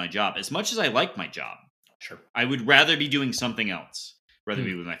to do my job. As much as I like my job, sure, I would rather be doing something else. Rather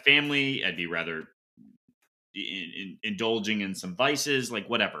be with my family. I'd be rather indulging in some vices, like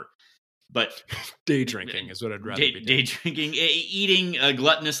whatever. But day drinking is what I'd rather be doing. Day drinking, eating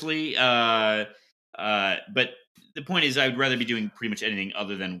gluttonously. But the point is, I would rather be doing pretty much anything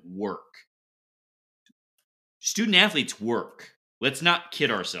other than work. Student athletes work. Let's not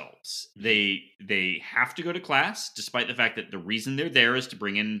kid ourselves. They have to go to class, despite the fact that the reason they're there is to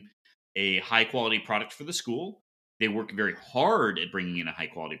bring in a high quality product for the school. They work very hard at bringing in a high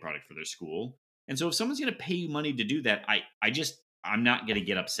quality product for their school. And so if someone's going to pay you money to do that, I'm not going to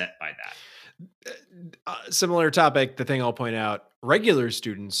get upset by that. Similar topic, the thing I'll point out, regular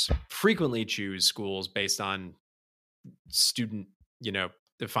students frequently choose schools based on student,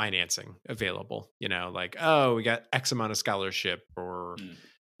 the financing available, like, oh, we got X amount of scholarship or,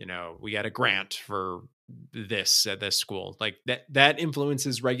 we got a grant for this at this school. Like that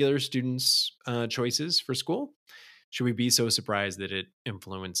influences regular students' choices for school. Should we be so surprised that it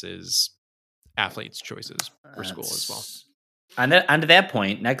influences athletes' choices for school as well? On to that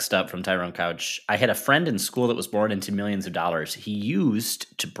point, next up from Tyrone Couch, I had a friend in school that was born into millions of dollars. He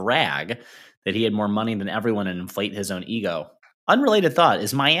used to brag that he had more money than everyone and inflate his own ego. Unrelated thought.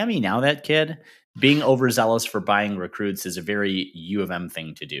 Is Miami now that kid? Being overzealous for buying recruits is a very U of M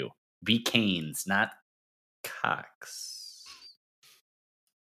thing to do. Be Canes, not Cox.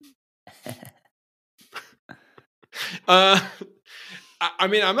 I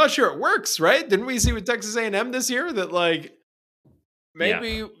mean, I'm not sure it works, right? Didn't we see with Texas A&M this year that like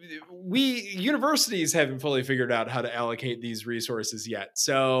maybe universities haven't fully figured out how to allocate these resources yet.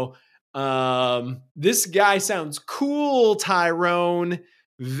 So this guy sounds cool, Tyrone.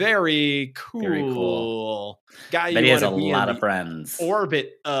 Very cool. Very cool. Guy, But you he has a want to be lot in of the friends.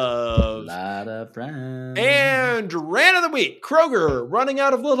 orbit A of. lot of friends. And rant of the week, Kroger running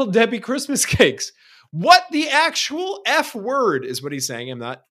out of Little Debbie Christmas cakes. What the actual F word is what he's saying. I'm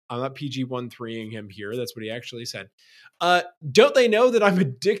not PG-13ing him here. That's what he actually said. Don't they know that I'm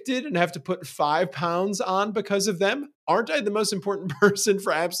addicted and have to put 5 pounds on because of them? Aren't I the most important person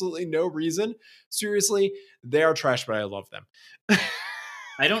for absolutely no reason? Seriously, they are trash, but I love them.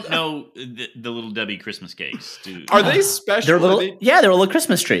 I don't know the Little Debbie Christmas cakes. Are they special? They're little, they're little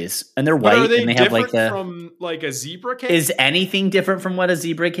Christmas trees, and they're white. Are they and they have like from like a zebra cake? Is anything different from what a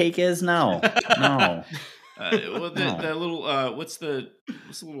zebra cake is? No, no. Well, the little what's the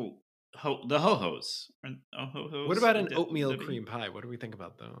little the ho-hos? Ho-hos? What about an oatmeal cream pie? What do we think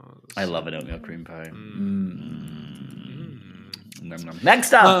about those? I love an oatmeal cream pie.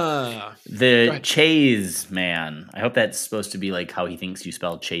 Next up, the Chase man. I hope that's supposed to be like how he thinks you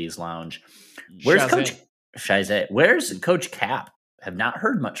spell Chase Lounge. Where's Coach Shizay? Where's Coach Cap? Have not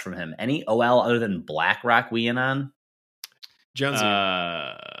heard much from him. Any OL other than BlackRock we in on? Jonesy.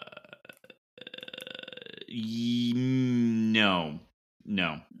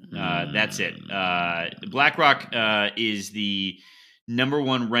 No. That's it. BlackRock is the number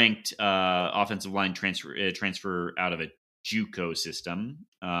 1 ranked offensive line transfer out of a JUCO system.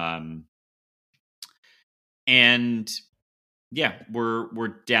 And yeah,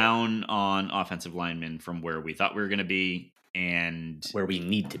 we're down on offensive linemen from where we thought we were going to be and where we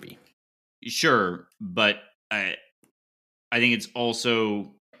need to be. Sure, but I think it's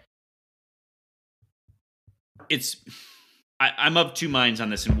also I'm of two minds on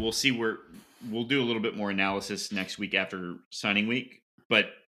this, and we'll see where we'll do a little bit more analysis next week after signing week.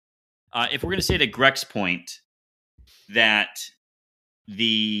 But if we're going to say to Greg's point that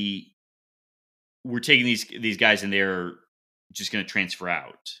we're taking these guys and they're just going to transfer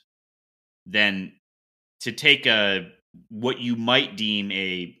out, then to take what you might deem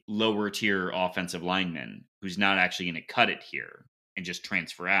a lower tier offensive lineman who's not actually going to cut it here and just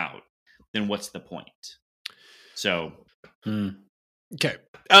transfer out, then what's the point? So, okay.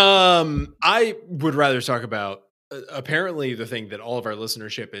 I would rather talk about apparently the thing that all of our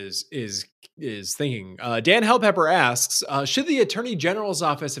listenership is thinking. Dan Hellpepper asks, should the Attorney General's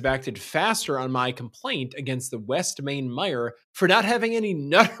office have acted faster on my complaint against the West Main Mayor for not having any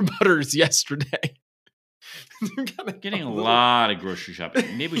Nutter Butters yesterday? Getting a lot of grocery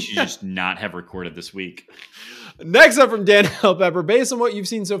shopping. Maybe we should just not have recorded this week. Next up from Dan Hellpepper, based on what you've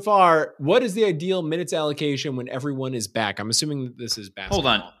seen so far, what is the ideal minutes allocation when everyone is back? I'm assuming that this is basketball.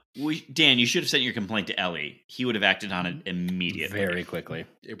 Hold on. Dan, you should have sent your complaint to Ellie. He would have acted on it immediately. Very quickly.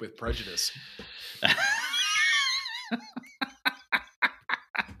 With prejudice.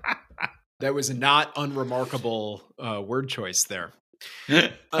 That was a not unremarkable word choice there.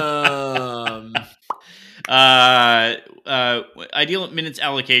 Ideal minutes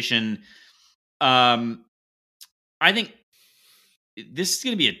allocation. I think this is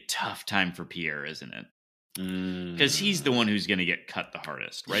going to be a tough time for Pierre, isn't it? Because he's the one who's going to get cut the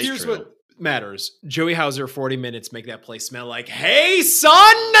hardest, right? Here's what matters. Joey Hauser, 40 minutes, make that play smell like, hey,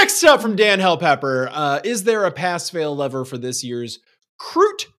 son! Next up from Dan Hellpepper, is there a pass-fail lever for this year's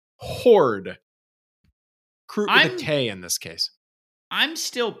Crute Horde? Crute with a K in this case. I'm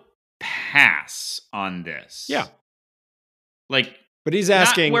still pass on this. Yeah. But he's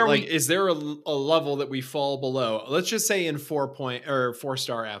asking, is there a level that we fall below? Let's just say in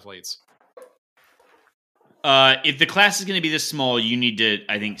 4-star athletes. If the class is going to be this small, you need to,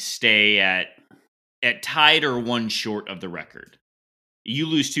 I think, stay at tied or one short of the record. You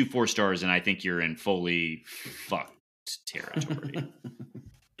lose 2 4-stars, and I think you're in fully fucked territory.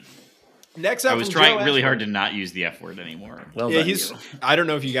 Next up, I was trying really hard to not use the F word anymore. Well, yeah, I don't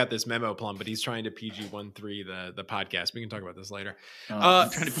know if you got this memo, Plum, but he's trying to PG-13 the podcast. We can talk about this later. I'm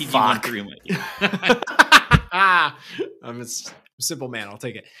trying to PG-13 with you. I'm a simple man. I'll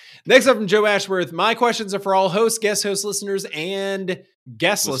take it. Next up from Joe Ashworth. My questions are for all hosts, guest host listeners, and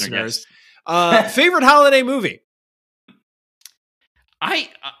guest listeners. Favorite holiday movie?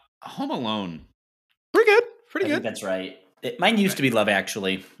 Home Alone. Pretty good. I think that's right. Mine used to be Love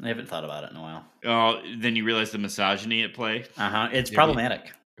Actually. I haven't thought about it in a while. Oh, then you realize the misogyny at play. It's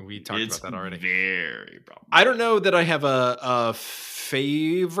problematic. We talked about that already. Very problematic. I don't know that I have a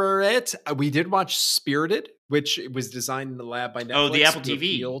favorite. We did watch Spirited, which was designed in the lab by Netflix. Oh, the Apple to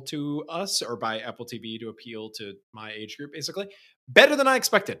TV. appeal to us, or by Apple TV to appeal to my age group, basically. Better than I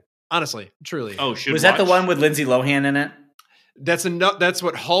expected, honestly, truly. Oh, was that the one with Lindsay Lohan in it? That's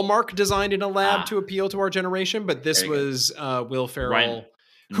what Hallmark designed in a lab to appeal to our generation, but this was Will Ferrell, Ryan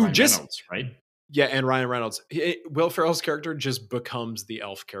Reynolds, right? Yeah, and Ryan Reynolds. Will Ferrell's character just becomes the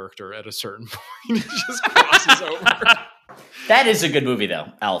elf character at a certain point. It just crosses over. That is a good movie,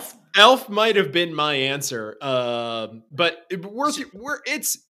 though. Elf. Elf might have been my answer, but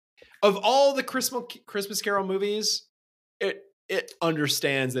it's of all the Christmas Carol movies, it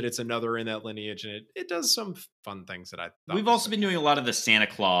understands that it's another in that lineage, and it does some fun things that I thought. We've also been doing a lot of the Santa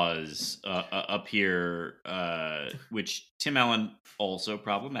Claus up here, which Tim Allen also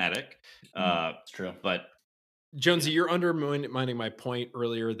problematic. It's true, but Jonesy, you're undermining my point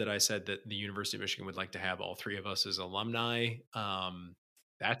earlier that I said that the University of Michigan would like to have all three of us as alumni.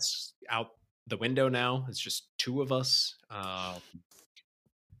 That's out the window now. It's just two of us.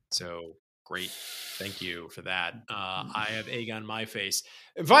 So great. Thank you for that. I have egg on my face.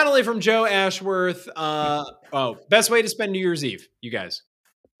 And finally from Joe Ashworth. Best way to spend New Year's Eve, you guys.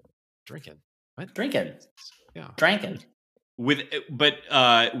 Drinking. What? Drinking. Yeah. Drinking.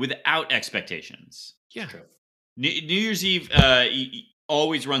 Without expectations. Yeah. True. New Year's Eve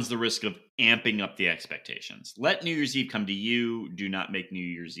always runs the risk of amping up the expectations. Let New Year's Eve come to you. Do not make New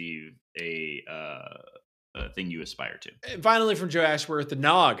Year's Eve a thing you aspire to. And finally from Joe Ashworth, the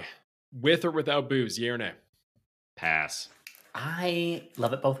Nog. With or without booze, yay or nay? Pass. I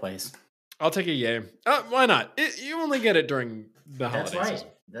love it both ways. I'll take a yay. Why not? You only get it during the holiday season.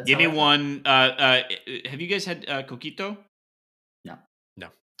 Give me one. Have you guys had coquito? No,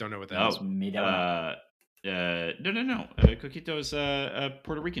 don't know what that is. No. Coquito is a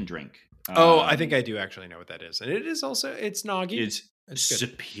Puerto Rican drink. I think I do actually know what that is, and it is also it's noggy. It's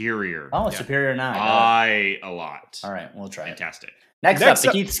superior. Oh, yeah. Superior nog. A lot. All right, we'll try. Fantastic. Next up, the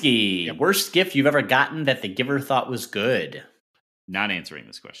Keithski. Yep. Worst gift you've ever gotten that the giver thought was good? Not answering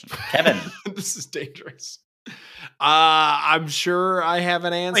this question. Kevin. This is dangerous. I'm sure I have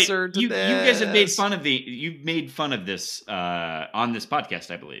an answer to this. You guys have made fun of you've made fun of this on this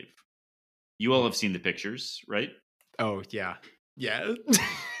podcast, I believe. You all have seen the pictures, right? Oh, yeah. Yeah.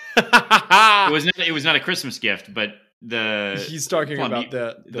 It was not a Christmas gift, but he's talking about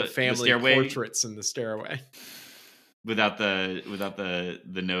the family portraits in the stairway. Without the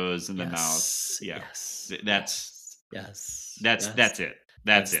nose and the mouth. Yeah. Yes. That's it.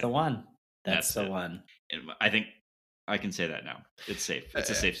 That's it. The one. That's the one. And I think I can say that now. It's safe. It's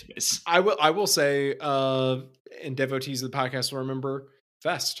a safe space. I will say, and devotees of the podcast will remember,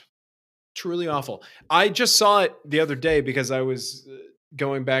 vest. Truly awful. I just saw it the other day because I was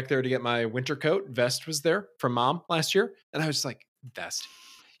going back there to get my winter coat. Vest was there from Mom last year. And I was like, vest.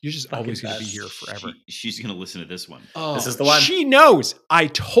 You're just always going to be here forever. She's going to listen to this one. Oh, this is the one. She knows. I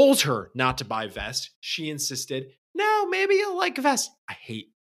told her not to buy vest. She insisted, no, maybe you'll like vest. I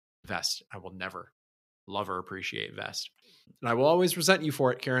hate vest. I will never love or appreciate vest. And I will always resent you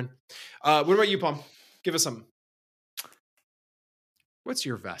for it, Karen. What about you, Palm? Give us some. What's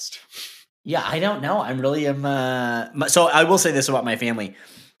your vest? Yeah, I don't know. I'm really so I will say this about my family.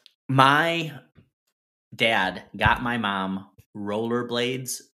 My dad got my mom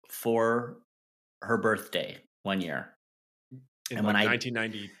rollerblades for her birthday one year. In like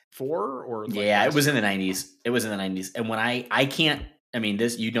 1994 or like it was in the 90s. It was in the 90s. And when I can't, I mean,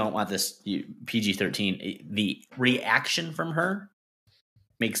 this, you don't want this PG-13. The reaction from her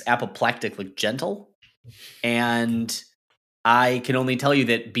makes apoplectic look gentle. And I can only tell you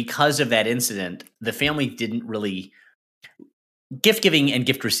that because of that incident, the family didn't really. Gift giving and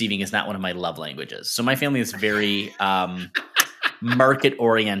gift receiving is not one of my love languages. So my family is very market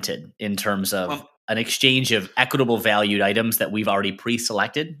oriented in terms of an exchange of equitable valued items that we've already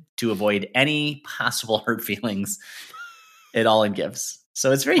pre-selected to avoid any possible hurt feelings at all in gifts.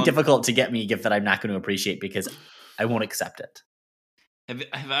 So it's very difficult to get me a gift that I'm not going to appreciate because I won't accept it.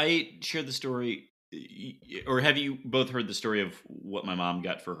 Have I shared the story, or have you both heard the story of what my mom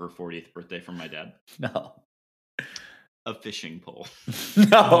got for her 40th birthday from my dad? No. A fishing pole.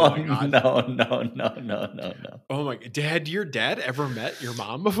 No. Oh my God. Had your dad ever met your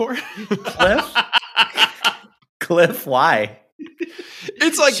mom before? Cliff, why?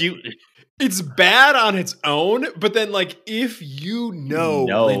 It's like it's bad on its own, but then like if you know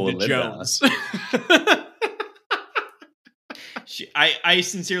Linda Jones. I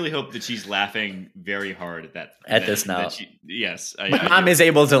sincerely hope that she's laughing very hard at this now. Yes. My mom is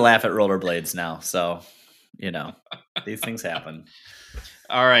able to laugh at rollerblades now. So, these things happen.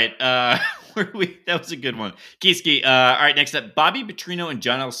 All right. That was a good one. Kieski. All right. Next up, Bobby Petrino and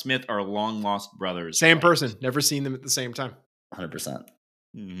John L. Smith are long lost brothers. Same person. Never seen them at the same time. 100%.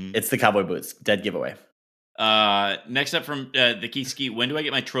 Mm-hmm. It's the cowboy boots. Dead giveaway. Next up from the Kieski, when do I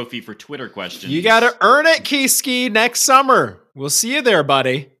get my trophy for Twitter questions? You got to earn it, Kieski, next summer. We'll see you there,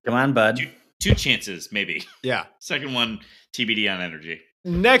 buddy. Come on, bud. Two chances, maybe. Yeah. Second one, TBD on energy.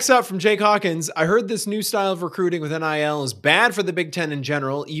 Next up from Jake Hawkins, I heard this new style of recruiting with NIL is bad for the Big Ten in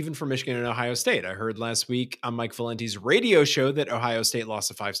general, even for Michigan and Ohio State. I heard last week on Mike Valenti's radio show that Ohio State lost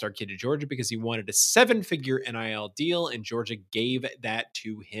a 5-star kid to Georgia because he wanted a 7-figure NIL deal, and Georgia gave that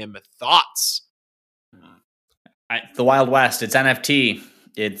to him. Thoughts? The Wild West. It's NFT.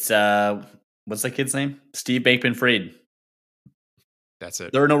 It's, what's that kid's name? Steve Bankman-Fried. That's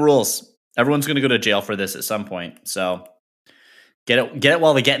it. There are no rules. Everyone's going to go to jail for this at some point, so... Get it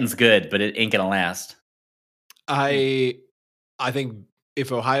while the getting's good, but it ain't gonna last. I think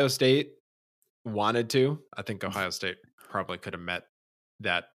if Ohio State wanted to, I think Ohio State probably could have met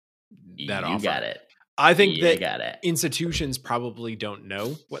that offer. You got it. I think that institutions probably don't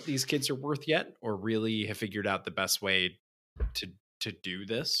know what these kids are worth yet, or really have figured out the best way to do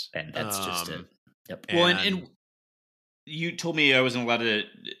this. And that's just it. Yep. Well, and you told me I wasn't allowed to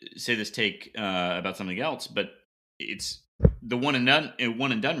say this take about something else, but it's the one and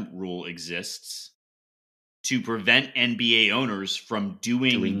done rule exists to prevent NBA owners from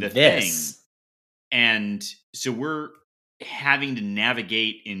doing the this thing. And so we're having to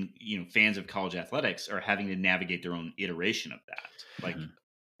navigate fans of college athletics are having to navigate their own iteration of that. Like,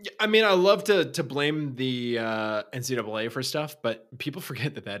 I mean, I love to blame the NCAA for stuff, but people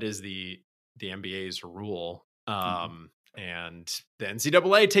forget that is the NBA's rule. And the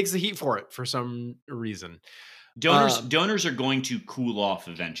NCAA takes the heat for it for some reason. Donors are going to cool off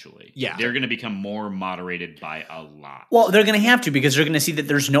eventually. Yeah. They're going to become more moderated by a lot. Well, they're going to have to, because they're going to see that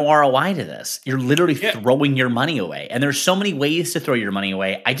there's no ROI to this. You're literally throwing your money away. And there's so many ways to throw your money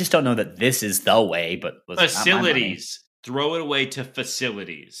away. I just don't know that this is the way, but facilities. Throw it away to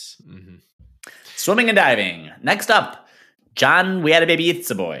facilities. Mm-hmm. Swimming and diving. Next up, John, we had a baby, it's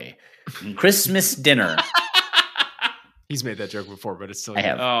a boy. Christmas dinner. He's made that joke before, but it's still I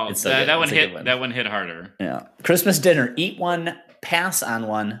have. Oh, that one hit harder. Yeah. Christmas dinner. Eat one, pass on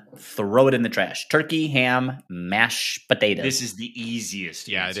one, throw it in the trash. Turkey, ham, mashed potatoes. This is the easiest.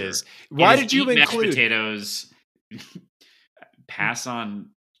 Yeah, answer. it is. Why did you include mashed potatoes? Pass on.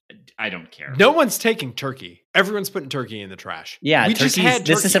 I don't care. No one's taking turkey. Everyone's putting turkey in the trash. Yeah, we just had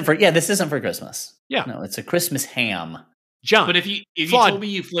turkey. This isn't for Christmas. Yeah, no, it's a Christmas ham. John, but if you told me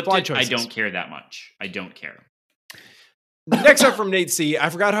you flipped it, choices. I don't care that much. I don't care. Next up from Nate C. I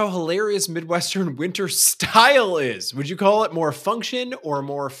forgot how hilarious Midwestern winter style is. Would you call it more function or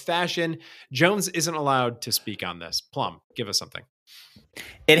more fashion? Jones isn't allowed to speak on this. Plum, give us something.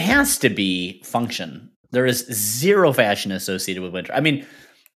 It has to be function. There is zero fashion associated with winter. I mean,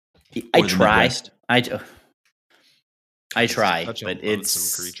 I try, but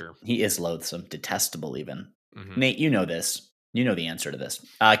it's creature. He is loathsome, detestable even. Mm-hmm. Nate, you know this. You know the answer to this.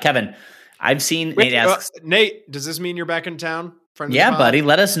 Kevin, I've seen Nate asks. Nate, does this mean you're back in town? Yeah, buddy.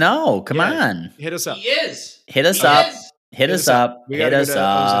 Let us know. Come on. Hit us up. He is. Hit us up. Hit us up. Hit us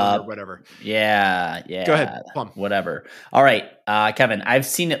up. Or whatever. Yeah. Go ahead. Plum. Whatever. All right, Kevin. I've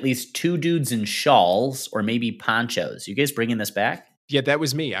seen at least 2 dudes in shawls or maybe ponchos. You guys bringing this back? Yeah, that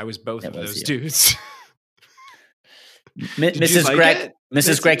was me. I was both of those dudes.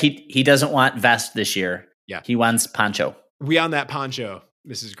 Mrs. Gregg, he doesn't want vest this year. Yeah. He wants poncho. We on that poncho,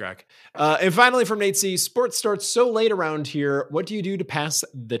 Mrs. Gregg. And finally from Nate C, sports starts so late around here. What do you do to pass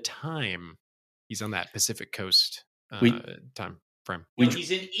the time? He's on that Pacific Coast time frame.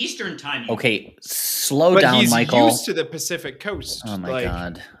 He's in Eastern time. Okay, slow down, Michael. He's used to the Pacific Coast. Oh my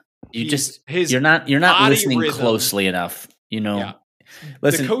God. You're not listening rhythm. Closely enough. Yeah.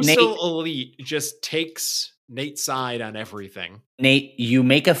 Listen, the coastal elite just takes Nate's side on everything. Nate, you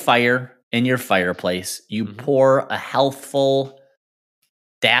make a fire in your fireplace. You pour a healthful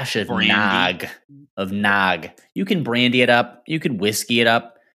dash of nog. You can brandy it up. You can whiskey it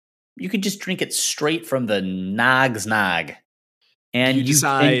up. You could just drink it straight from the nog's nog. And you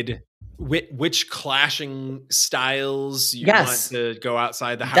decide which clashing styles you want to go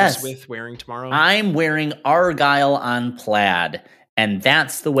outside the house with wearing tomorrow. I'm wearing Argyle on plaid. And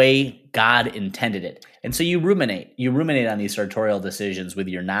that's the way God intended it. And so you ruminate on these sartorial decisions with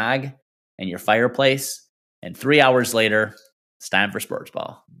your nog and your fireplace. And 3 hours later, it's time for sports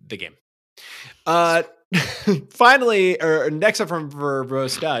ball. The game. Finally, or next up from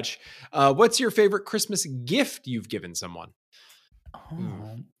Verbose Dutch, what's your favorite Christmas gift you've given someone?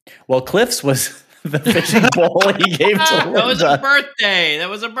 Oh. Well, Cliff's was the fishing bowl he gave to Linda. That was a birthday. That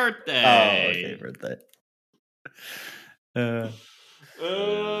was a birthday. Oh, okay, birthday. My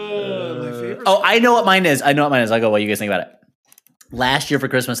favorite. Oh, I know what mine is. I'll go while you guys think about it. Last year for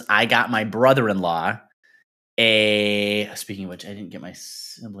Christmas, I got my brother-in-law speaking of which, I didn't get my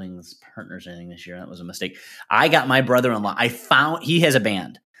siblings partners or anything this year. That was a mistake. I got my brother-in-law. He has a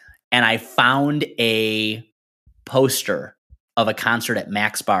band, and I found a poster of a concert at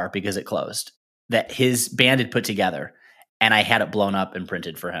Max Bar because it closed that his band had put together, and I had it blown up and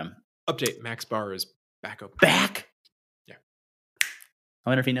printed for him. Update: Max Bar is back open. Back? Yeah. I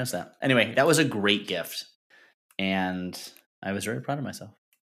wonder if he knows that. Anyway, that was a great gift, and I was very proud of myself.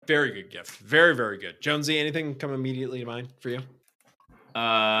 Very good gift. Very, very good. Jonesy, anything come immediately to mind for you?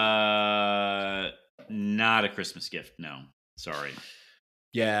 Not a Christmas gift. No, sorry.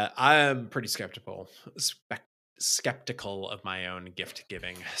 Yeah, I'm pretty skeptical of my own gift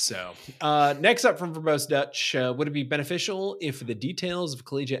giving. So next up from Verbose Dutch, would it be beneficial if the details of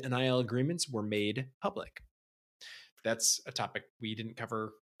collegiate NIL agreements were made public? That's a topic we didn't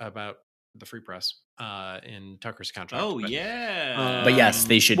cover about the Free Press in Tucker's contract. Oh, yeah. But yes,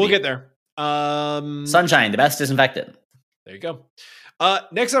 they should We'll be. get there. Sunshine, the best disinfectant. There you go.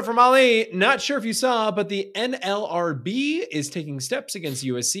 Next up from Ali, not sure if you saw, but the NLRB is taking steps against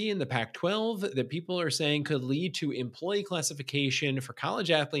USC in the Pac-12 that people are saying could lead to employee classification for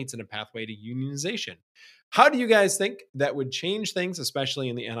college athletes and a pathway to unionization. How do you guys think that would change things, especially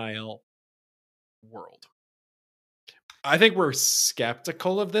in the NIL world? I think we're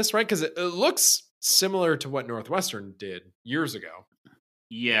skeptical of this, right? Because it looks similar to what Northwestern did years ago.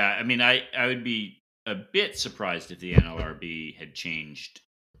 Yeah, I mean, I would be a bit surprised if the NLRB had changed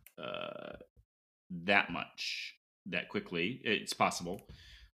that much that quickly. It's possible.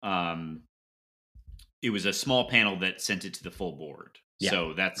 It was a small panel that sent it to the full board,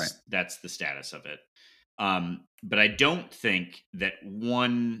 so that's the status of it. But I don't think that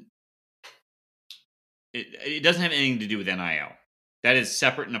it doesn't have anything to do with NIL. That is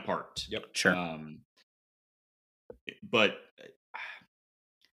separate and apart. Yep, sure. But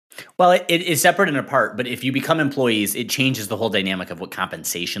well, it is separate and apart, but if you become employees, it changes the whole dynamic of what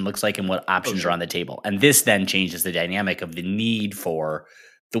compensation looks like and what options are on the table. And this then changes the dynamic of the need for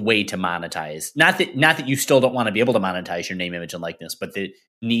the way to monetize. Not that you still don't want to be able to monetize your name, image, and likeness, but the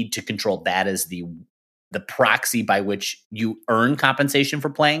need to control that as the proxy by which you earn compensation for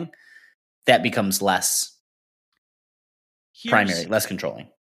playing. That becomes less primary, less controlling.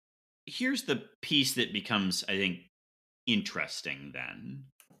 Here's the piece that becomes, I think, interesting then.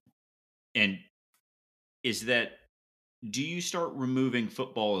 And is that, do you start removing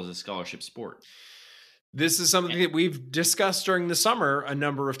football as a scholarship sport? This is something that we've discussed during the summer a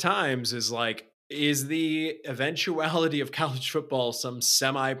number of times, is the eventuality of college football some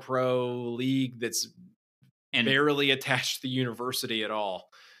semi-pro league that's barely attached to the university at all?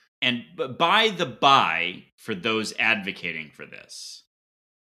 And by the by, for those advocating for this,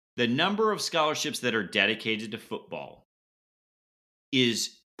 the number of scholarships that are dedicated to football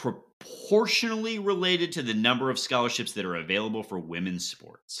is proportionally related to the number of scholarships that are available for women's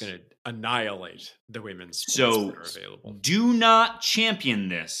sports. It's going to annihilate the women's sports that are available. Do not champion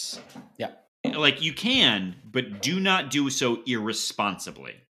this. Yeah. Like, you can, but do not do so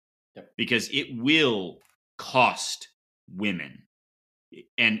irresponsibly. Yep. Because it will cost women.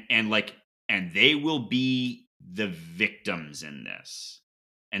 And they will be the victims in this.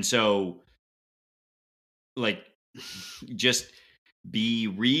 And so, just be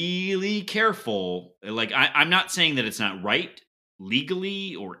really careful. I'm not saying that it's not right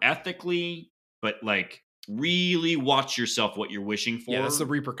legally or ethically, but really watch yourself what you're wishing for. Yeah, that's the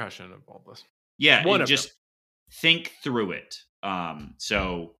repercussion of all this. Yeah, just think through it.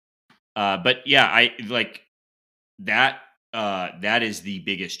 But yeah, I like that. That is the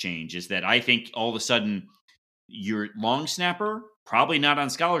biggest change, is that I think all of a sudden your long snapper probably not on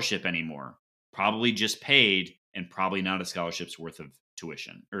scholarship anymore, probably just paid, and probably not a scholarship's worth of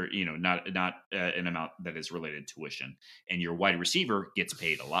tuition, or not an amount that is related to tuition, and your wide receiver gets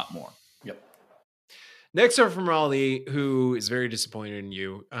paid a lot more. Yep. Next up from Raleigh, who is very disappointed in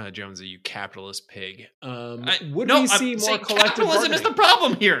you, Jonesy, you capitalist pig. We see more collective bargaining? Is the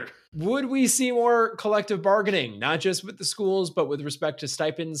problem here. Would we see more collective bargaining, not just with the schools, but with respect to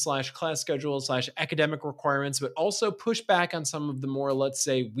stipends / class schedules / academic requirements, but also push back on some of the more, let's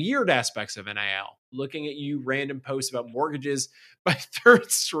say, weird aspects of NIL? Looking at you random posts about mortgages by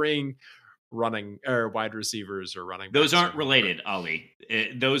third string running or wide receivers or running backs. Those aren't related, Ali.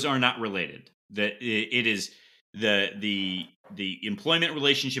 Those are not related. It is the employment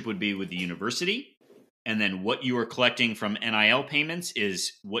relationship would be with the university, and then what you are collecting from NIL payments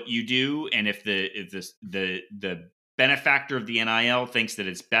is what you do. And if the benefactor of the NIL thinks that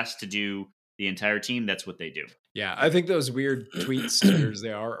it's best to do the entire team, that's what they do. Yeah, I think those weird tweets, weird as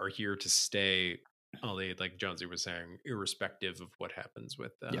they are here to stay. Like Jonesy was saying, irrespective of what happens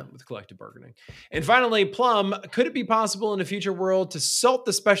with collective bargaining. And finally, Plum, could it be possible in a future world to salt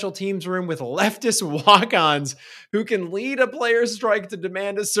the special teams room with leftist walk-ons who can lead a player strike to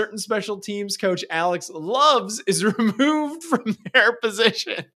demand a certain special teams coach Alex loves is removed from their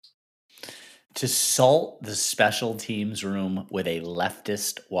position? To salt the special teams room with a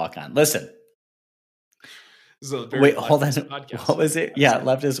leftist walk-on. Listen. Wait, hold on. Podcast. What was it? Yeah,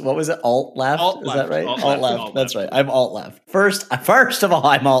 leftist. What was it? Alt left. Is that right? Alt left. That's right. I'm alt left. First of all,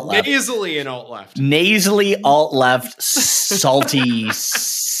 I'm alt left. Nasally and alt left. Nasally alt left. Salty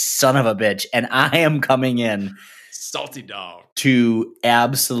son of a bitch. And I am coming in, salty dog, to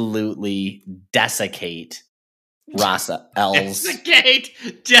absolutely desiccate Rasa L's. Desiccate.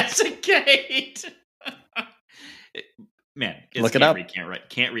 Man, look it up. Can't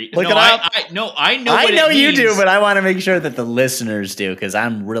read. Look it up. I know. I know you do, but I want to make sure that the listeners do, because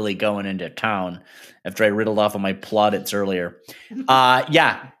I'm really going into town after I riddled off of my plaudits earlier.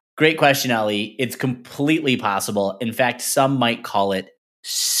 Yeah, great question, Ellie. It's completely possible. In fact, some might call it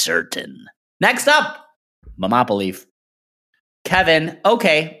certain. Next up, Mamapoleaf. Kevin,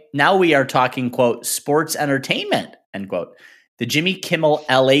 okay, now we are talking, quote, sports entertainment, end quote. The Jimmy Kimmel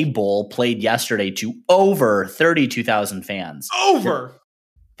LA Bowl played yesterday to over 32,000 fans. Over!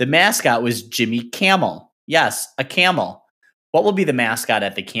 The mascot was Jimmy Camel. Yes, a camel. What will be the mascot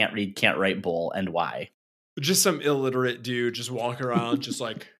at the Can't Read, Can't Write Bowl, and why? Just some illiterate dude just walking around, just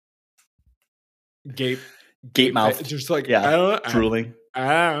like gape mouth. Just like, drooling.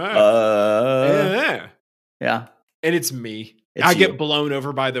 Yeah. And it's me. I get blown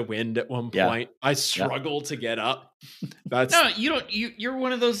over by the wind at one point. Yeah. I struggle to get up. No, you don't. You're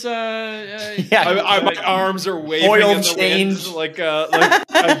one of those. My arms are waving oil in the change wind like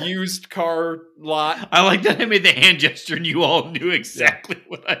a used car lot. I like that I made the hand gesture and you all knew exactly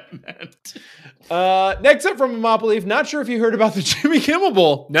what I meant. Next up from Mamapoleaf, not sure if you heard about the Jimmy Kimmel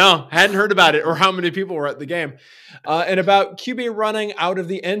Bowl. No, hadn't heard about it or how many people were at the game. And about QB running out of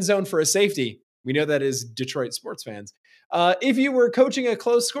the end zone for a safety. We know that is Detroit sports fans. If you were coaching a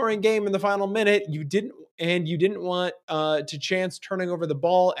close-scoring game in the final minute, you didn't want to chance turning over the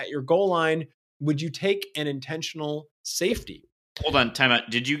ball at your goal line, would you take an intentional safety? Hold on, time out.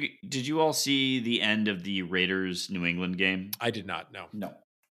 Did you all see the end of the Raiders New England game? I did not. No.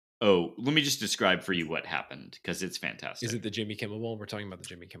 Oh, let me just describe for you what happened, because it's fantastic. Is it the Jimmy Kimmel Bowl? We're talking about the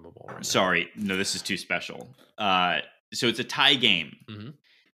Jimmy Kimmel Bowl right now. Sorry, no, this is too special. So it's a tie game. Mm-hmm.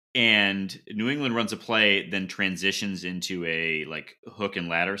 And New England runs a play, then transitions into a like hook and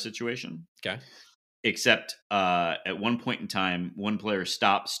ladder situation. Okay. Except at one point in time, one player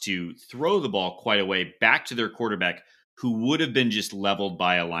stops to throw the ball quite a way back to their quarterback, who would have been just leveled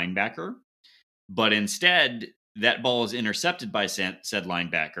by a linebacker. But instead, that ball is intercepted by said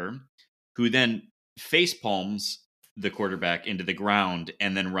linebacker, who then face palms the quarterback into the ground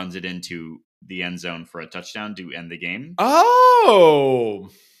and then runs it into the end zone for a touchdown to end the game. Oh!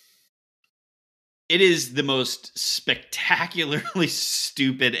 It is the most spectacularly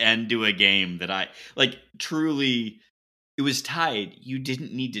stupid end to a game that I like. Truly, it was tied. You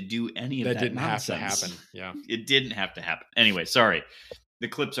didn't need to do any of that. That didn't nonsense. have to happen. Yeah, it didn't have to happen. Anyway, sorry. The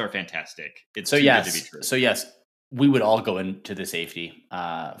clips are fantastic. It's so too yes. good to be true. So yes, we would all go into the safety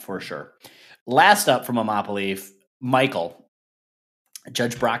for sure. Last up from Mamapoleaf, Michael,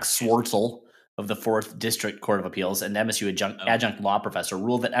 Judge Brock Swartzel of the 4th District Court of Appeals and MSU adjunct law professor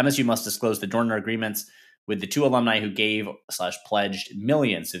ruled that MSU must disclose the Dorner agreements with the 2 alumni who gave/pledged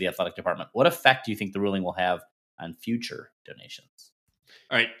millions to the athletic department. What effect do you think the ruling will have on future donations?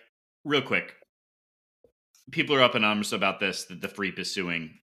 All right, real quick. People are up in arms about this, that the Freep is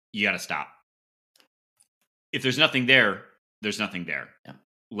suing. You got to stop. If there's nothing there, there's nothing there. Yeah.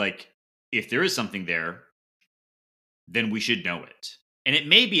 Like, if there is something there, then we should know it. And it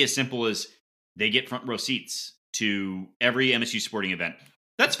may be as simple as they get front row seats to every MSU sporting event.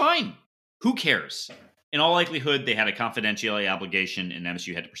 That's fine. Who cares? In all likelihood, they had a confidentiality obligation and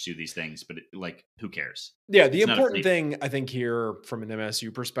MSU had to pursue these things, but who cares? Yeah, the important thing I think here from an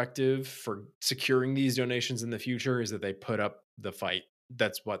MSU perspective for securing these donations in the future is that they put up the fight.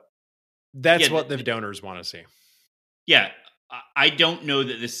 That's what the donors want to see. Yeah. I don't know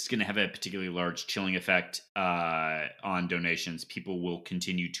that this is going to have a particularly large chilling effect on donations. People will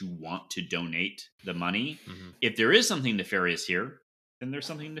continue to want to donate the money. Mm-hmm. If there is something nefarious here, then there's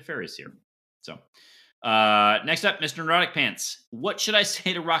something nefarious here. So next up, Mr. Neurotic Pants. What should I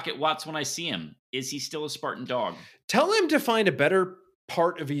say to Rocket Watts when I see him? Is he still a Spartan dog? Tell him to find a better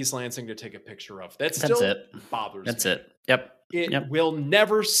part of East Lansing to take a picture of. That's still it. Bothers That's me. it. Yep. It will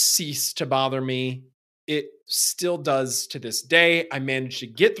never cease to bother me. It still does to this day. I managed to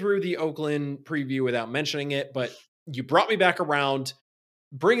get through the Oakland preview without mentioning it, but you brought me back around.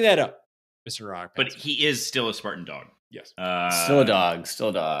 Bring that up, Mr. Rock. But he is still a Spartan dog. Yes. Still a dog. Still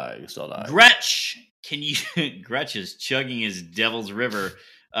a dog. Still a dog. Gretch, can you? Gretch is chugging his Devil's River.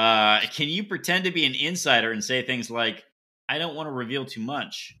 Can you pretend to be an insider and say things like, "I don't want to reveal too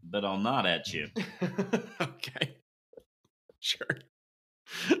much, but I'll nod at you." Okay. Sure.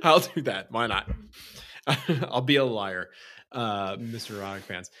 I'll do that. Why not? I'll be a liar, Mr. Rock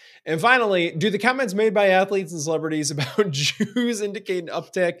fans. And finally, do the comments made by athletes and celebrities about Jews indicate an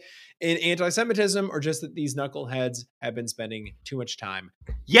uptick in anti-Semitism, or just that these knuckleheads have been spending too much time?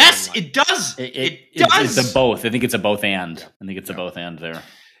 Yes, online? it does. It It's does. a both. I think it's a both and. I think it's a both and there.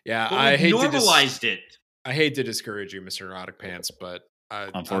 Yeah, Well, I hate normalized it. I hate to discourage you, Mr. Neurotic Pants, but I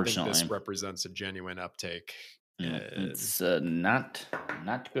think Unfortunately. this represents a genuine uptake. It's not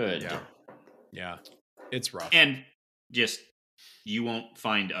good. Yeah, it's rough. And just, you won't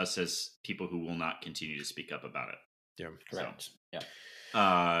find us as people who will not continue to speak up about it. Yeah, Correct. Yeah.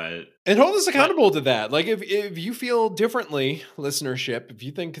 And hold us accountable to that. Like if you feel differently, listenership, if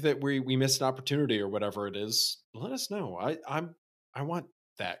you think that we missed an opportunity or whatever it is, let us know. I want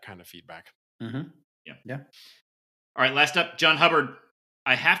that kind of feedback. Mm-hmm. Yeah. All right, last up, John Hubbard.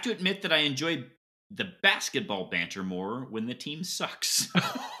 I have to admit that I enjoy the basketball banter more when the team sucks.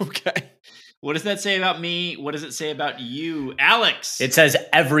 Okay. What does that say about me? What does it say about you, Alex? It says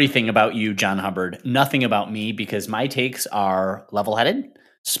everything about you, John Hubbard. Nothing about me, because my takes are level-headed,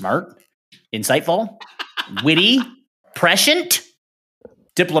 smart, insightful, witty, prescient,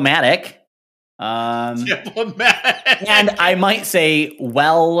 diplomatic, diplomatic, and I might say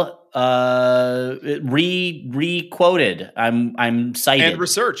re-quoted. I'm cited And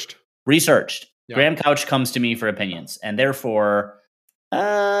researched. Yeah. Graham Couch comes to me for opinions, and therefore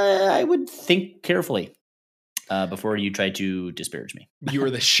I would think carefully before you try to disparage me. You are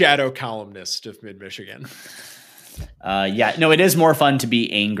the shadow columnist of Mid-Michigan. It is more fun to be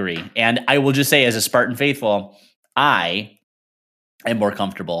angry. And I will just say, as a Spartan faithful, I am more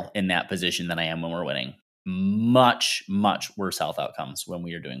comfortable in that position than I am when we're winning. Much, much worse health outcomes when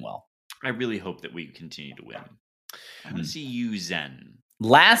we are doing well. I really hope that we continue to win. I want to see you, Zen.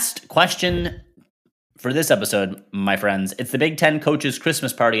 Last question for this episode, my friends. It's the Big Ten coaches'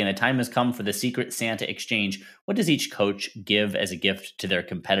 Christmas party, and the time has come for the Secret Santa exchange. What does each coach give as a gift to their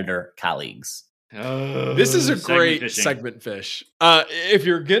competitor colleagues? This is a great segment fish. If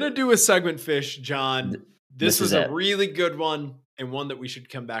you're going to do a segment fish, John, this was a really good one, and one that we should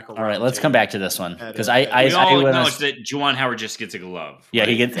come back around. All right, let's come back to this one, because we all acknowledge that Juwan Howard just gets a glove. Yeah,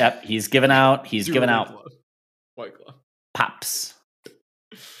 right? he's given out white glove pops.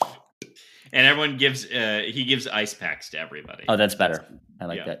 And everyone gives ice packs to everybody. Oh, that's better. I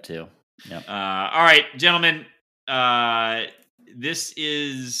like that too. Yeah. All right, gentlemen. This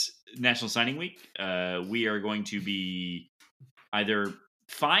is National Signing Week. We are going to be either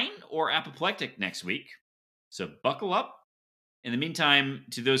fine or apoplectic next week. So buckle up. In the meantime,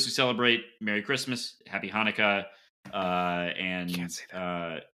 to those who celebrate, Merry Christmas, Happy Hanukkah, and can't say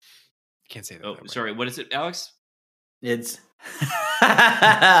that. Can't say that. Oh, sorry. What is it, Alex? It's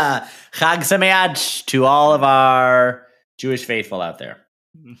Chag Sameach to all of our Jewish faithful out there.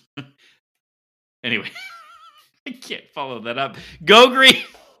 Anyway, I can't follow that up. Go Green.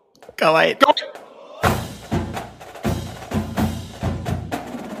 Go White. Go.